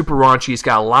 so it's super raunchy. It's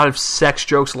got a lot of sex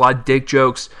jokes, a lot of dick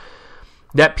jokes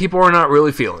that people are not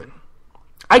really feeling.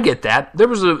 I get that. There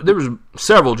was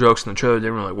several jokes in the trailer that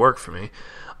didn't really work for me.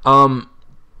 And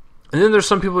then there's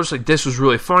some people just like, this was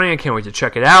really funny, I can't wait to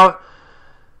check it out.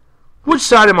 Which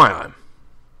side am I on?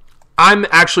 I'm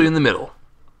actually in the middle.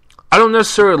 I don't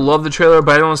necessarily love the trailer,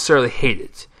 but I don't necessarily hate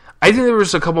it. I think there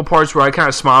was a couple parts where I kind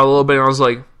of smiled a little bit and I was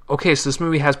like, okay, so this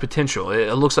movie has potential.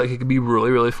 It looks like it could be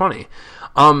really, really funny.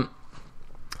 I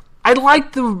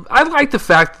like the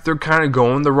fact that they're kind of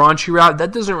going the raunchy route.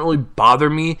 That doesn't really bother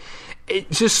me.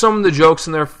 It's just some of the jokes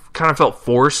in there kind of felt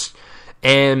forced.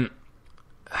 And,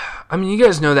 I mean, you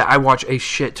guys know that I watch a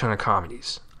shit ton of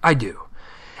comedies. I do.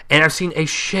 And I've seen a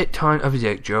shit ton of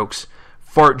dick jokes,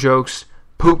 fart jokes,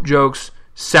 poop jokes,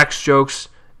 sex jokes,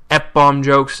 F-bomb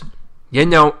jokes. You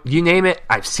name it,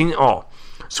 I've seen it all.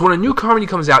 So when a new comedy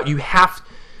comes out, you have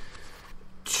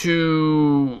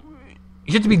to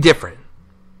be different.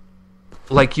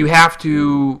 Like, you have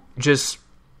to just,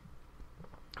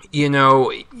 you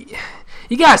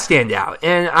gotta stand out.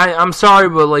 And I'm sorry,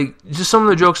 but, like, just some of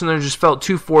the jokes in there just felt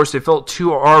too forced. They felt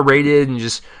too R-rated and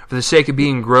just for the sake of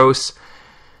being gross.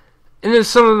 And then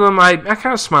some of them I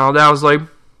kind of smiled at. I was like,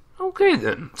 okay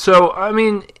then. So, I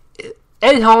mean,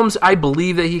 Ed Helms, I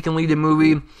believe that he can lead a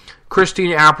movie.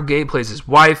 Christina Applegate plays his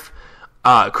wife.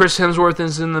 Chris Hemsworth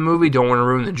is in the movie. Don't want to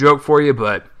ruin the joke for you,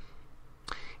 but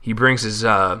he brings his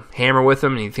hammer with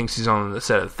him, and he thinks he's on the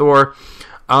set of Thor.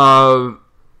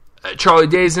 Charlie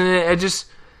Day's in it.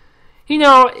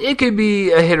 It could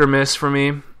be a hit or miss for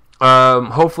me.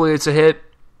 Hopefully it's a hit.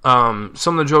 Some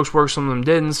of the jokes worked, some of them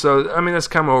didn't. So, I mean, that's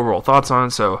kind of my overall thoughts on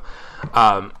it. So,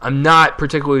 I'm not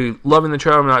particularly loving the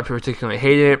trailer. I'm not particularly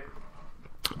hating it.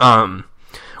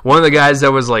 One of the guys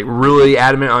that was like really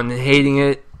adamant on hating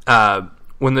it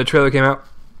when the trailer came out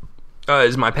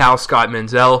is my pal Scott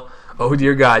Menzel. Oh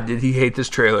dear God, did he hate this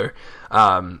trailer?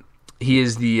 He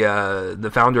is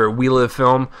the founder of We Live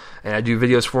Film, and I do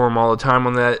videos for him all the time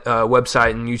on that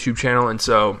website and YouTube channel. And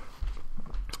so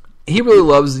he really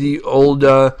loves the old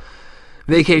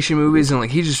vacation movies, and like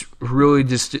he just really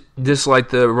disliked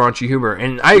the raunchy humor.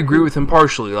 And I agree with him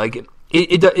partially. Like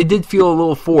it did feel a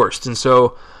little forced, and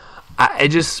so I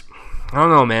don't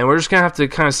know, man. We're just gonna have to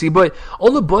kind of see. But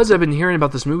all the buzz I've been hearing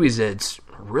about this movie is that it's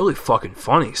really fucking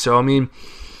funny. So I mean,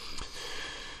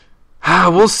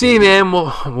 we'll see, man.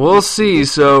 We'll see.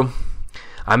 So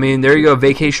I mean, there you go,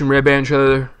 Vacation Red Band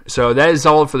trailer. So that is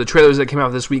all for the trailers that came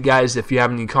out this week, guys. If you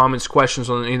have any comments, questions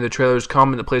on any of the trailers,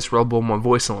 comment in the place where I'll blow my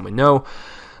voice and let me know.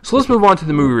 So let's move on to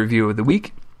the movie review of the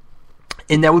week.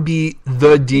 And that would be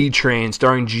The D Train,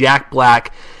 starring Jack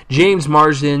Black, James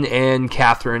Marsden, and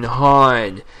Kathryn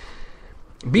Hahn.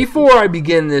 Before I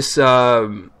begin this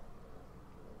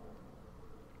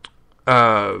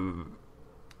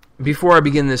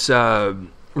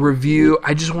review,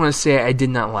 I just want to say I did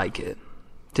not like it.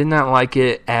 Did not like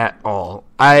it at all.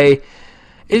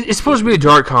 It's supposed to be a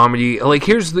dark comedy. Like,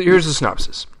 here's the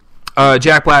synopsis.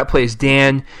 Jack Black plays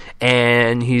Dan,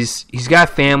 and he's got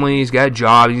a family, he's got a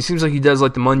job. He seems like he does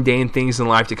like the mundane things in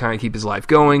life to kind of keep his life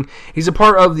going. He's a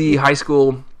part of the high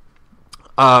school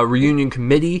reunion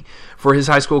committee for his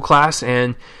high school class,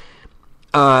 and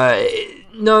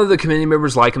none of the committee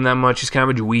members like him that much. He's kind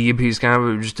of a dweeb. He's kind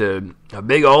of just a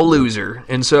big old loser.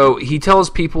 And so he tells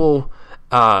people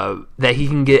that he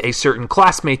can get a certain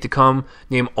classmate to come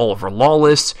named Oliver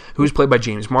Lawless, who was played by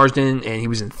James Marsden, and he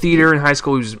was in theater in high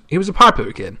school. He was a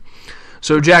popular kid.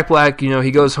 So Jack Black,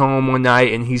 he goes home one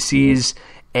night and he sees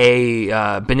a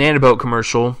banana boat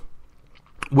commercial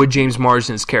with James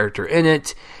Marsden's character in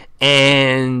it,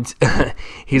 and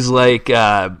he's like,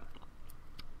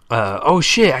 oh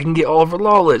shit, I can get Oliver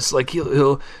Lawless. Like,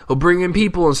 he'll bring in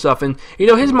people and stuff. And,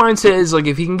 his mindset is, like,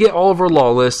 if he can get Oliver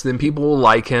Lawless, then people will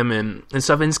like him and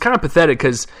stuff. And it's kind of pathetic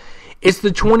because it's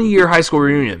the 20-year high school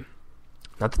reunion.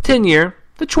 Not the 10-year,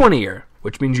 the 20-year.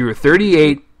 Which means you were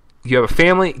 38, you have a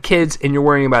family, kids, and you're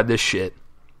worrying about this shit.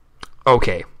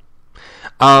 Okay.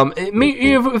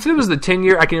 If it was the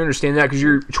 10-year, I can understand that because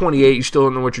you're 28, you still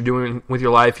don't know what you're doing with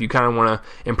your life. You kind of want to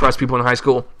impress people in high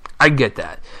school. I get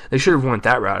that. They should have went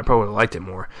that route. I probably would have liked it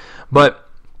more. But,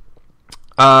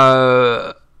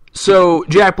 so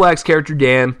Jack Black's character,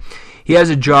 Dan, he has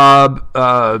a job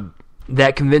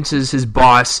that convinces his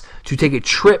boss to take a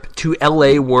trip to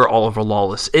LA where Oliver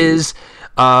Lawless is.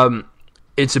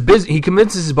 He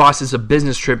convinces his boss it's a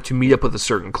business trip to meet up with a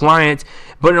certain client,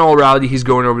 but in all reality, he's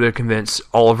going over to convince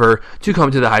Oliver to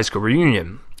come to the high school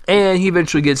reunion. And he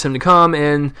eventually gets him to come,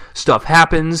 and stuff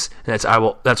happens. That's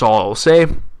all I will say.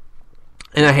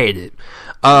 And I hate it.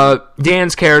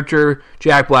 Dan's character,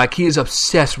 Jack Black, he is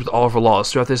obsessed with Oliver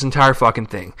Lawless throughout this entire fucking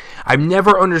thing. I've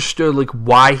never understood, like,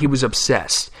 why he was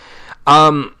obsessed.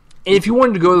 And if you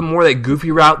wanted to go the more that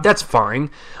goofy route, that's fine.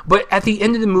 But at the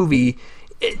end of the movie,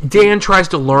 Dan tries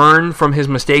to learn from his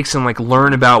mistakes and, like,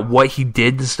 learn about what he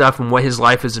did and stuff and what his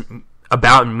life is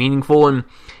about and meaningful. And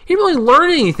he didn't really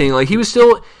learn anything. Like,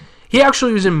 he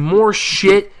actually was in more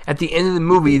shit at the end of the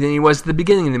movie than he was at the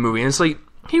beginning of the movie. And it's like,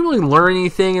 he didn't really learn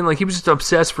anything, and like he was just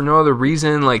obsessed for no other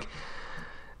reason. Like,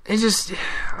 it just,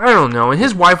 I don't know. And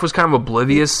his wife was kind of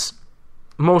oblivious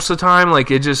most of the time. Like,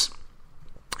 it was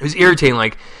irritating.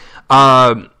 Like,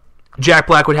 Jack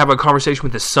Black would have a conversation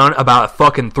with his son about a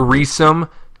fucking threesome,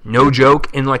 no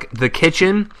joke, in like the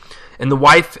kitchen, and the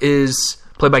wife is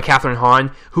played by Kathryn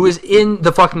Hahn, who is in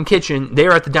the fucking kitchen.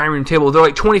 They're at the dining room table. They're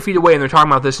like 20 feet away, and they're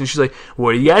talking about this, and she's like, "What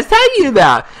are you guys talking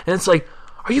about?" And it's like,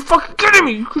 are you fucking kidding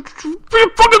me? You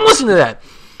fucking listen to that.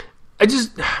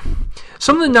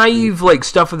 Some of the naive like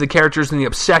stuff with the characters and the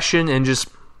obsession and just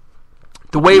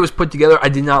the way it was put together, I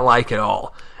did not like at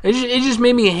all. It just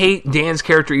made me hate Dan's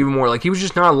character even more. Like, he was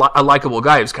just not a likable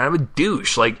guy. He was kind of a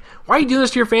douche. Like, why are you doing this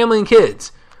to your family and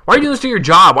kids? Why are you doing this to your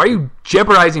job? Why are you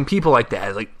jeopardizing people like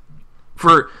that? Like,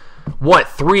 for,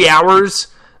 3 hours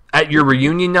at your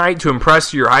reunion night to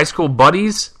impress your high school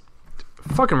buddies?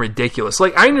 Fucking ridiculous.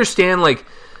 Like, I understand, like,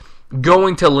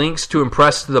 going to lengths to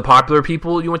impress the popular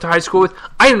people you went to high school with.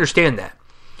 I understand that.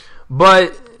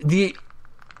 But the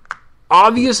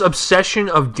obvious obsession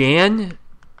of Dan,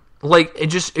 like,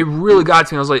 it really got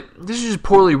to me. I was like, this is just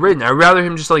poorly written. I'd rather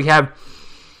him just, like, have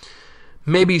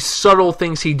maybe subtle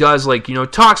things he does, like,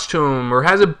 talks to him or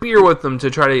has a beer with him to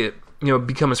try to,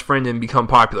 become his friend and become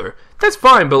popular. That's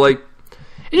fine, but, like,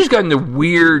 it just got into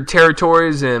weird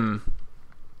territories, and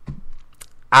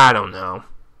I don't know.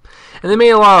 And they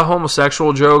made a lot of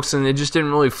homosexual jokes, and it just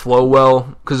didn't really flow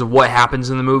well because of what happens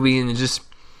in the movie, and it just,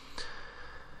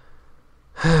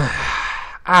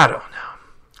 I don't know.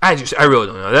 I really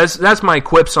don't know. That's my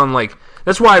quips on, like,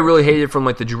 that's why I really hate it from,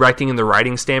 like, the directing and the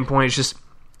writing standpoint. It's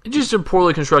just a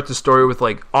poorly constructed story with,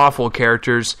 like, awful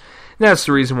characters. And that's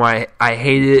the reason why I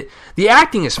hate it. The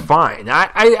acting is fine.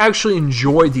 I actually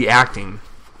enjoyed the acting.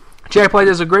 Jack Black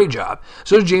does a great job.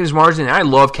 So does James Marsden, and I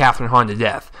love Kathryn Hahn to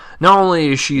death. Not only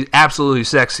is she absolutely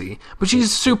sexy, but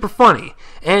she's super funny.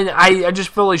 And I just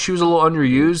felt like she was a little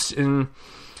underused, and,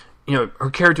 her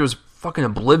character was fucking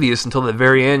oblivious until the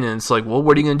very end, and it's like, well,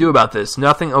 what are you going to do about this?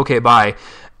 Nothing? Okay, bye.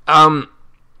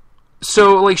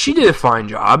 So, like, she did a fine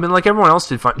job, and, like, everyone else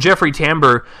did fine. Jeffrey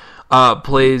Tambor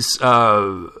plays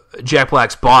Jack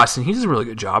Black's boss, and he does a really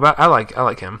good job. I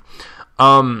like him.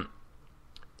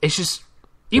 It's just,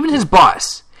 even his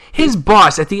boss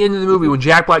at the end of the movie, when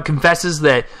Jack Black confesses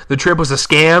that the trip was a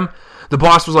scam, the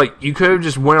boss was like, you could have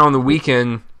just went on the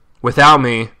weekend without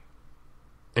me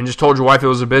and just told your wife it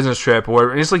was a business trip or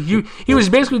whatever. And it's like, he was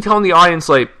basically telling the audience,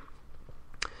 like,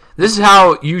 this is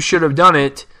how you should have done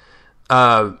it,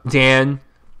 Dan,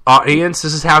 audience.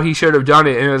 This is how he should have done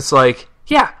it. And it's like,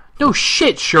 yeah, no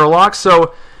shit, Sherlock.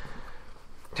 So,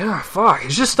 fuck.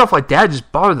 It's just stuff like that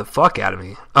just bothered the fuck out of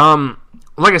me.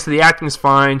 Like I said, the acting's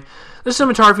fine. The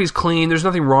cinematography's clean. There's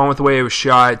nothing wrong with the way it was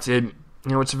shot.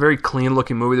 It's a very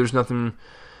clean-looking movie. There's nothing...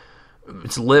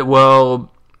 It's lit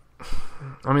well.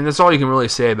 I mean, that's all you can really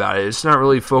say about it. It's not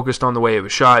really focused on the way it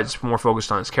was shot. It's more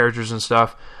focused on its characters and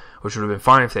stuff, which would have been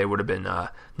fine if they would have been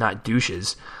not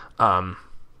douches. The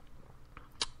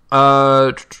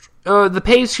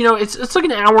pace, it's like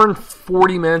an hour and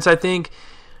 40 minutes, I think.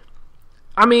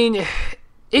 I mean,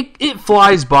 it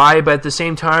flies by, but at the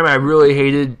same time, I really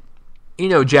hated,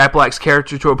 Jack Black's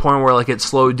character to a point where, like, it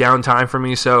slowed down time for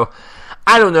me. So,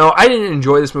 I don't know. I didn't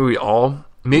enjoy this movie at all.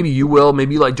 Maybe you will.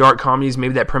 Maybe you like dark comedies.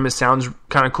 Maybe that premise sounds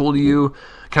kind of cool to you,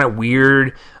 kind of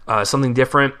weird, something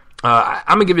different.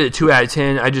 I'm going to give it a 2 out of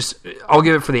 10. I'll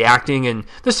give it for the acting, and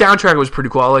the soundtrack was pretty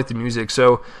cool. I like the music.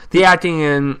 So the acting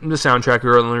and the soundtrack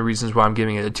are the only reasons why I'm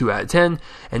giving it a 2 out of 10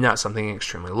 and not something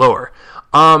extremely lower.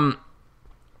 The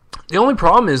only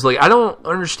problem is, like, I don't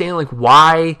understand, like,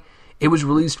 why it was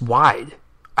released wide.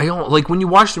 I don't, like, when you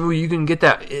watch the movie, you can get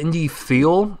that indie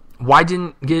feel. Why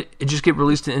didn't it just get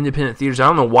released in independent theaters? I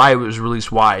don't know why it was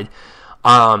released wide.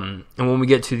 And when we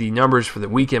get to the numbers for the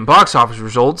weekend box office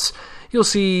results, you'll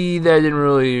see that it didn't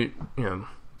really,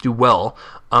 do well.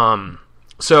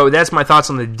 So that's my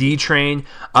thoughts on the D Train.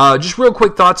 Just real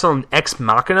quick thoughts on Ex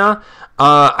Machina.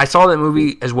 I saw that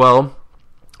movie as well.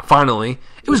 Finally,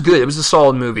 it was good. It was a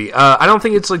solid movie. I don't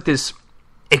think it's like this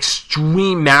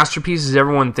extreme masterpiece as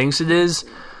everyone thinks it is.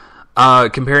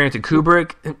 Comparing it to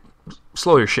Kubrick,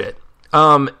 slow your shit.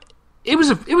 It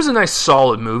was a nice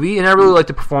solid movie, and I really liked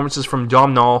the performances from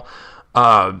Domhnall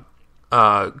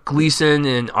Gleeson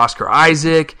and Oscar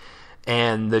Isaac,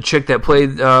 and the chick that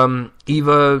played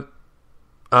Eva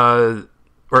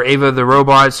the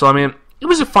robot. So I mean, it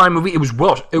was a fine movie. The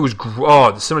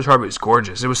cinematography was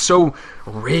gorgeous. It was so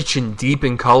rich and deep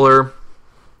in color,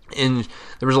 and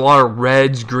there was a lot of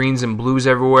reds, greens, and blues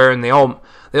everywhere, and they all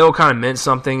kind of meant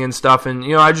something and stuff. And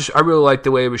I really liked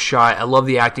the way it was shot. I love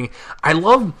the acting. I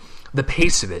love the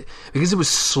pace of it because it was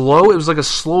slow. It was like a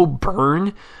slow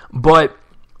burn, but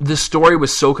the story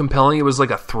was so compelling. It was like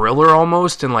a thriller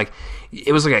almost, and like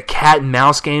it was like a cat and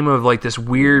mouse game of like this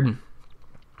weird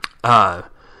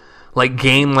like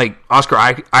game like Oscar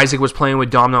Isaac was playing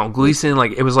with Domhnall Gleeson.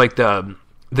 Like it was like the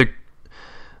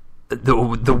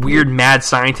weird mad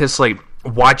scientist like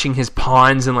watching his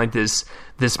pawns in like this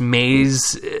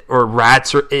maze or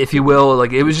rats, or if you will.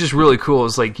 Like it was just really cool. It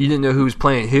was like you didn't know who was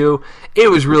playing who. It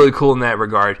was really cool in that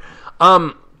regard.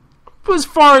 But as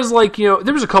far as like there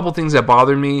was a couple things that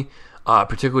bothered me,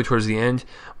 particularly towards the end.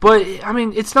 But I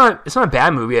mean, it's not a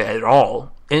bad movie at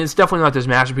all, and it's definitely not this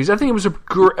masterpiece. I think it was a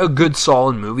good,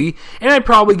 solid movie, and I'd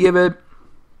probably give it.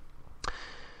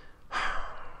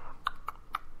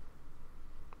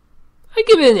 I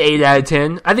give it an 8 out of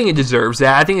 10. I think it deserves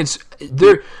that. I think it's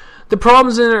the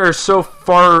problems in it are so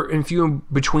far and few in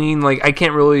between. Like I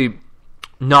can't really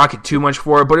knock it too much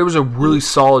for it, but it was a really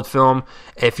solid film.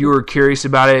 If you were curious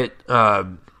about it,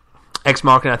 Ex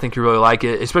Machina, I think you really like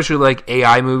it, especially like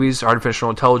AI movies, artificial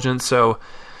intelligence. So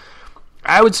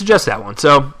I would suggest that one.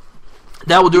 So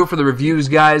that will do it for the reviews,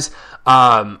 guys.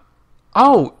 Hot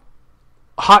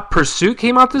Pursuit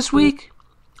came out this week.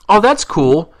 Oh, that's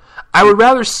cool. I would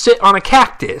rather sit on a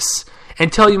cactus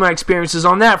and tell you my experiences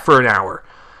on that for an hour.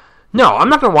 No, I'm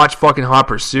not going to watch fucking Hot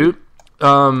Pursuit.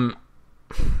 No.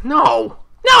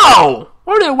 Why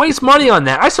would I waste money on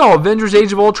that? I saw Avengers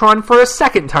Age of Ultron for a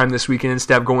second time this weekend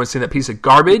instead of going to see that piece of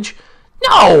garbage.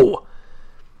 No.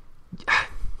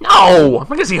 I'm not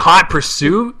going to see Hot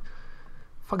Pursuit.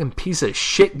 Fucking piece of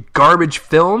shit garbage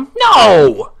film.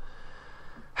 No.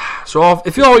 So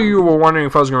if all you were wondering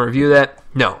if I was going to review that,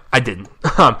 no, I didn't.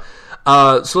 So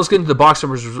let's get into the box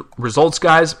office results,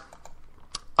 guys.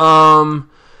 All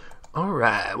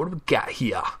right, what do we got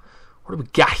here?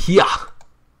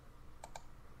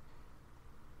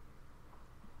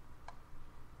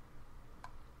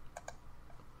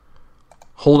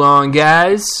 Hold on,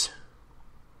 guys.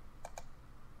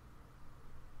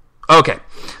 Okay,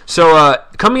 so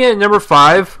coming in at number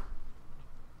 5,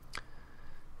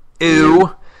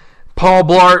 Paul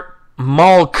Blart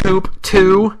Mall Coop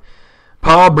 2.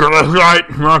 Paul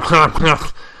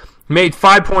Blart made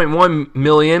 $5.1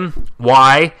 million.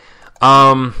 Why?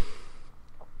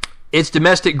 Its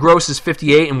domestic gross is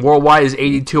 58 and worldwide is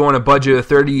 82 on a budget of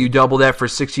 30. You double that for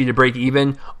 60 to break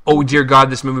even. Oh dear God,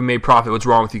 this movie made profit. What's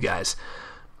wrong with you guys?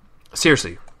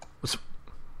 Seriously.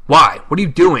 Why? What are you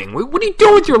doing? What are you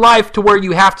doing with your life to where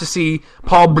you have to see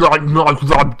Paul Blart?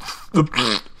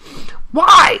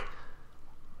 Why?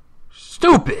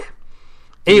 Stupid.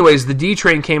 Anyways, the D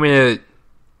Train came in at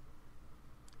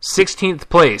 16th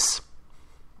place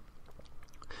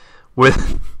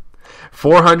with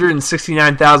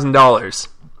 $469,000.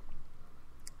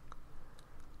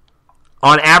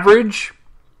 On average,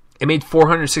 it made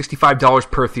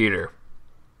 $465 per theater.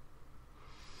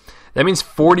 That means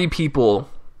 40 people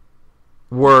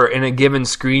were in a given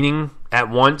screening at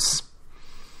once.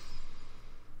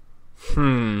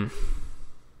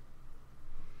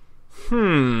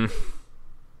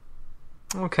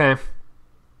 Okay.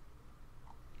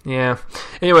 Yeah.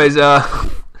 Anyways,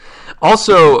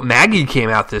 also, Maggie came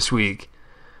out this week.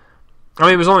 I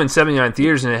mean, it was only in 79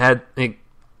 theaters, and it only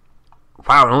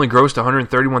grossed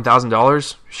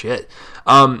 $131,000. Shit.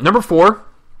 Number 4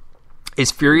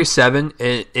 is Furious 7.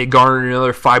 It garnered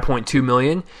another $5.2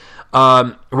 million.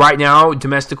 Right now,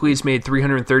 domestically, it's made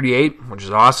 $338, which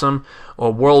is awesome.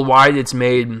 Worldwide, it's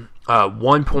made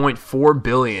 $1.4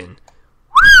 billion.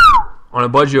 On a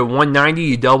budget of $190,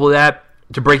 you double that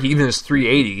to break even is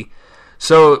 $380.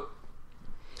 So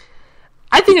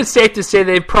I think it's safe to say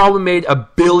they've probably made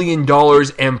 $1 billion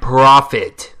in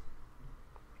profit,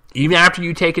 even after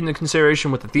you take into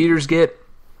consideration what the theaters get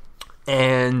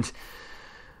and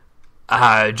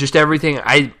just everything.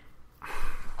 I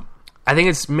think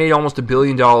it's made almost $1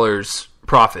 billion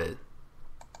profit.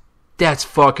 That's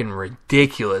fucking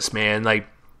ridiculous, man. Like,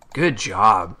 good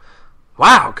job.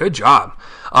 Wow, good job.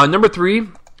 Number 3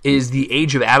 is The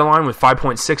Age of Adeline with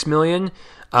 $5.6 million.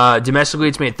 Domestically,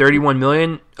 it's made $31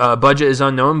 million. Budget is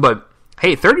unknown, but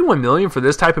hey, $31 million for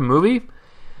this type of movie?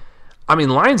 I mean,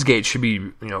 Lionsgate should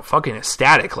be, fucking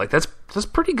ecstatic. Like, that's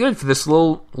pretty good for this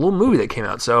little movie that came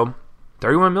out. So,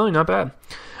 $31 million, not bad.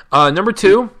 Number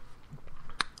 2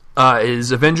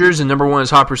 is Avengers, and number 1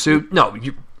 is Hot Pursuit. No,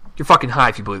 you're fucking high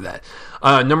if you believe that.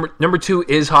 Number 2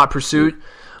 is Hot Pursuit,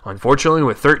 unfortunately,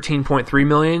 with $13.3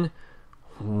 million.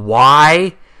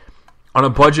 Why? On a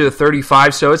budget of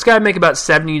 35, so it's got to make about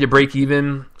 70 to break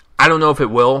even. I don't know if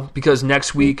it will, because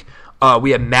next week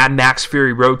we have Mad Max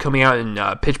Fury Road coming out in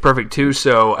Pitch Perfect 2,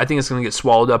 so I think it's going to get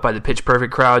swallowed up by the Pitch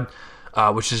Perfect crowd,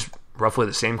 which is roughly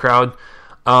the same crowd.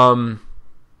 So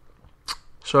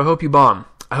I hope you bomb.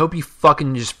 I hope you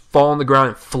fucking just fall on the ground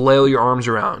and flail your arms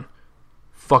around.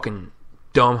 Fucking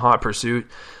dumb Hot Pursuit.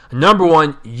 Number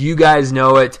 1, you guys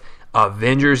know it,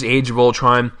 Avengers Age of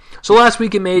Ultron. So last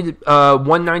week it made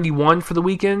 $191 for the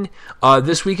weekend.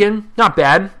 This weekend, not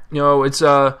bad. It's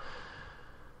like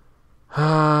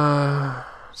a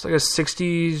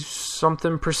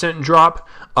 60-something% drop.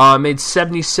 Made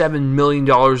 $77 million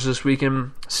this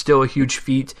weekend. Still a huge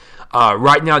feat.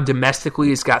 Right now,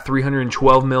 domestically, it's got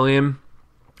 $312 million.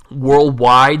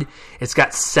 Worldwide, it's got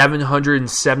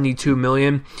 $772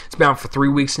 million. It's been out for 3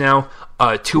 weeks now.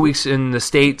 2 weeks in the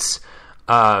States.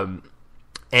 And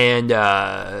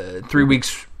 3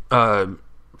 weeks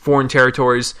foreign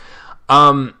territories.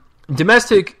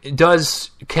 Domestic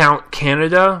does count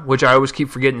Canada, which I always keep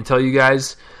forgetting to tell you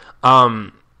guys.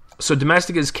 So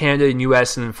domestic is Canada and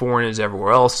US, and then foreign is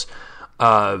everywhere else.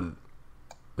 But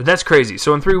that's crazy.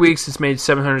 So in 3 weeks, it's made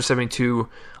 $772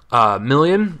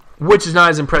 million, which is not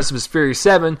as impressive as Furious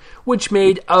 7, which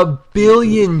made $1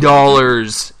 billion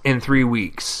in 3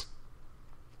 weeks.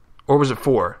 Or was it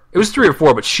 4? It was 3 or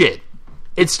 4, but shit.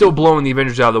 It's still blowing the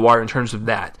Avengers out of the water in terms of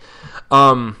that.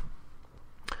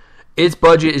 Its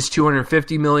budget is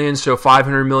 $250 million, so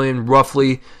 $500 million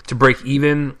roughly to break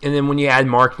even. And then when you add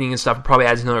marketing and stuff, it probably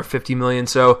adds another $50 million.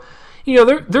 So,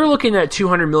 they're looking at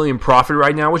 $200 million profit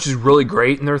right now, which is really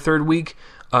great in their third week,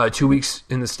 2 weeks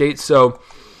in the States. So,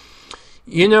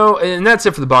 and that's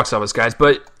it for the box office, guys.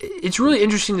 But it's really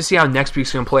interesting to see how next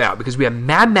week's going to play out, because we have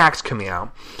Mad Max coming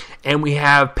out, and we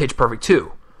have Pitch Perfect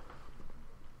 2.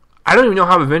 I don't even know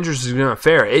how Avengers is going to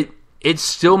fare. It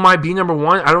still might be number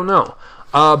 1. I don't know.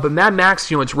 But Mad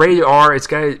Max, it's rated R. It's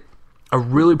got a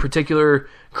really particular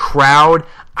crowd.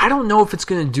 I don't know if it's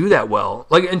going to do that well.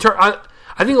 Like, I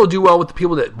think it'll do well with the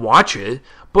people that watch it,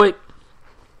 but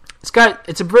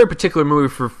it's a very particular movie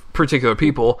for particular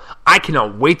people. I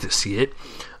cannot wait to see it.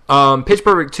 Pitch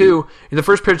Perfect 2, the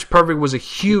first Pitch Perfect was a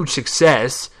huge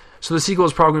success, so the sequel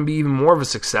is probably going to be even more of a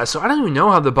success. So I don't even know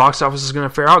how the box office is going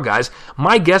to fare out, guys.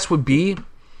 My guess would be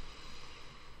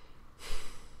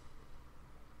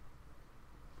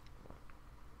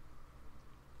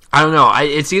I don't know.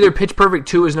 It's either Pitch Perfect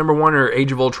 2 is number 1 or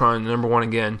Age of Ultron number 1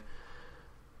 again.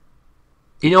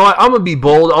 You know what? I'm going to be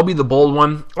bold. I'll be the bold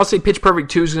one. I'll say Pitch Perfect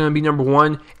 2 is going to be number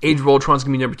 1, Age of Ultron is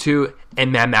going to be number 2,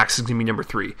 and Mad Max is going to be number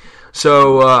 3.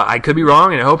 So I could be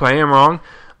wrong, and I hope I am wrong.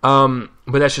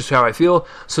 But that's just how I feel.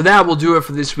 So that will do it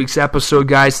for this week's episode,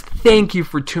 guys. Thank you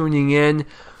for tuning in.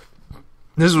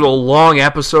 This was a long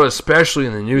episode, especially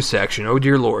in the news section. Oh,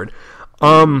 dear Lord.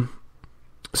 So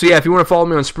yeah, if you want to follow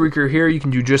me on Spreaker here, you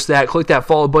can do just that. Click that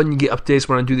follow button. You get updates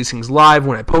when I do these things live,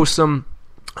 when I post them.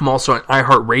 I'm also on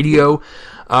iHeartRadio.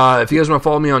 If you guys want to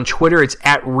follow me on Twitter, it's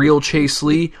at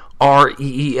ReelChaseLee,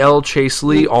 REEL Chase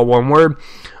Lee, all one word.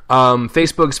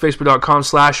 Facebook is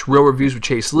facebook.com/ReelReviews with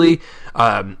Chase Lee. You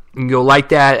can go like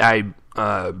that. I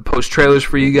post trailers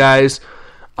for you guys,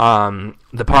 the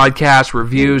podcast,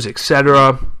 reviews,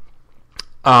 etc.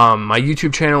 My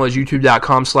YouTube channel is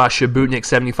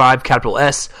youtube.com/Shabutnik75, capital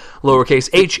S,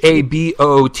 lowercase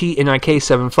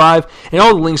HABOOTNIK75, and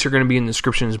all the links are going to be in the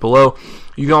descriptions below.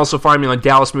 You can also find me on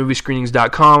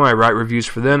DallasMovieScreenings.com. I write reviews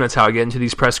for them. That's how I get into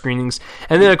these press screenings.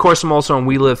 And then, of course, I'm also on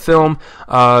We Live Film,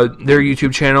 their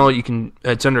YouTube channel.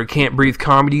 It's under Can't Breathe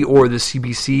Comedy, or the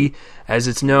CBC, as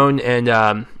it's known. And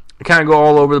I kind of go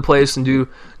all over the place and do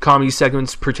comedy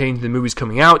segments pertaining to the movies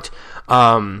coming out.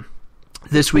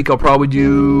 This week I'll probably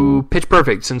do Pitch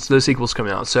Perfect since the sequel's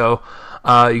coming out. So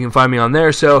you can find me on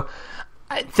there. So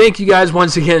thank you guys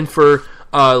once again for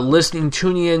listening,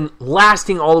 tuning in,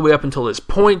 lasting all the way up until this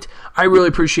point. I really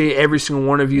appreciate every single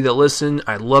one of you that listen.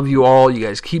 I love you all. You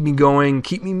guys keep me going,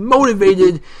 keep me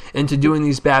motivated into doing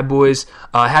these bad boys.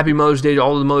 Happy Mother's Day to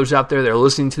all the mothers out there that are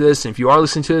listening to this. And if you are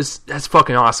listening to this, that's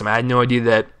fucking awesome. I had no idea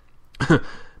that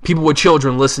people with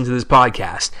children listen to this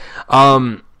podcast.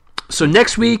 So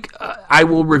next week, I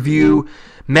will review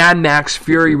Mad Max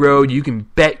Fury Road. You can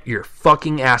bet your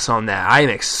fucking ass on that. I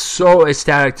am so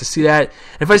ecstatic to see that.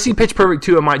 And if I see Pitch Perfect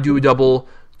 2, I might do a double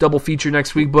feature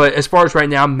next week. But as far as right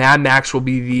now, Mad Max will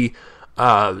be the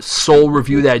sole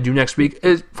review that I do next week,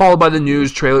 followed by the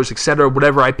news, trailers, etc.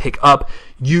 Whatever I pick up,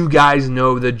 you guys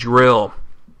know the drill.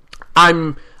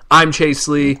 I'm Chase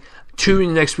Lee. Tune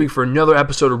in next week for another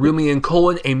episode of Reel Me In, a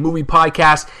movie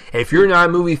podcast. And if you're not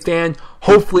a movie fan,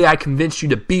 hopefully I convinced you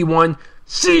to be one.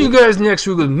 See you guys next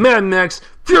week with Mad Max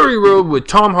Fury Road with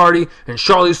Tom Hardy and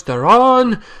Charlize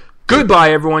Theron.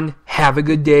 Goodbye, everyone. Have a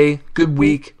good day, good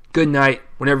week, good night,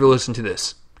 whenever you listen to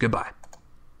this. Goodbye.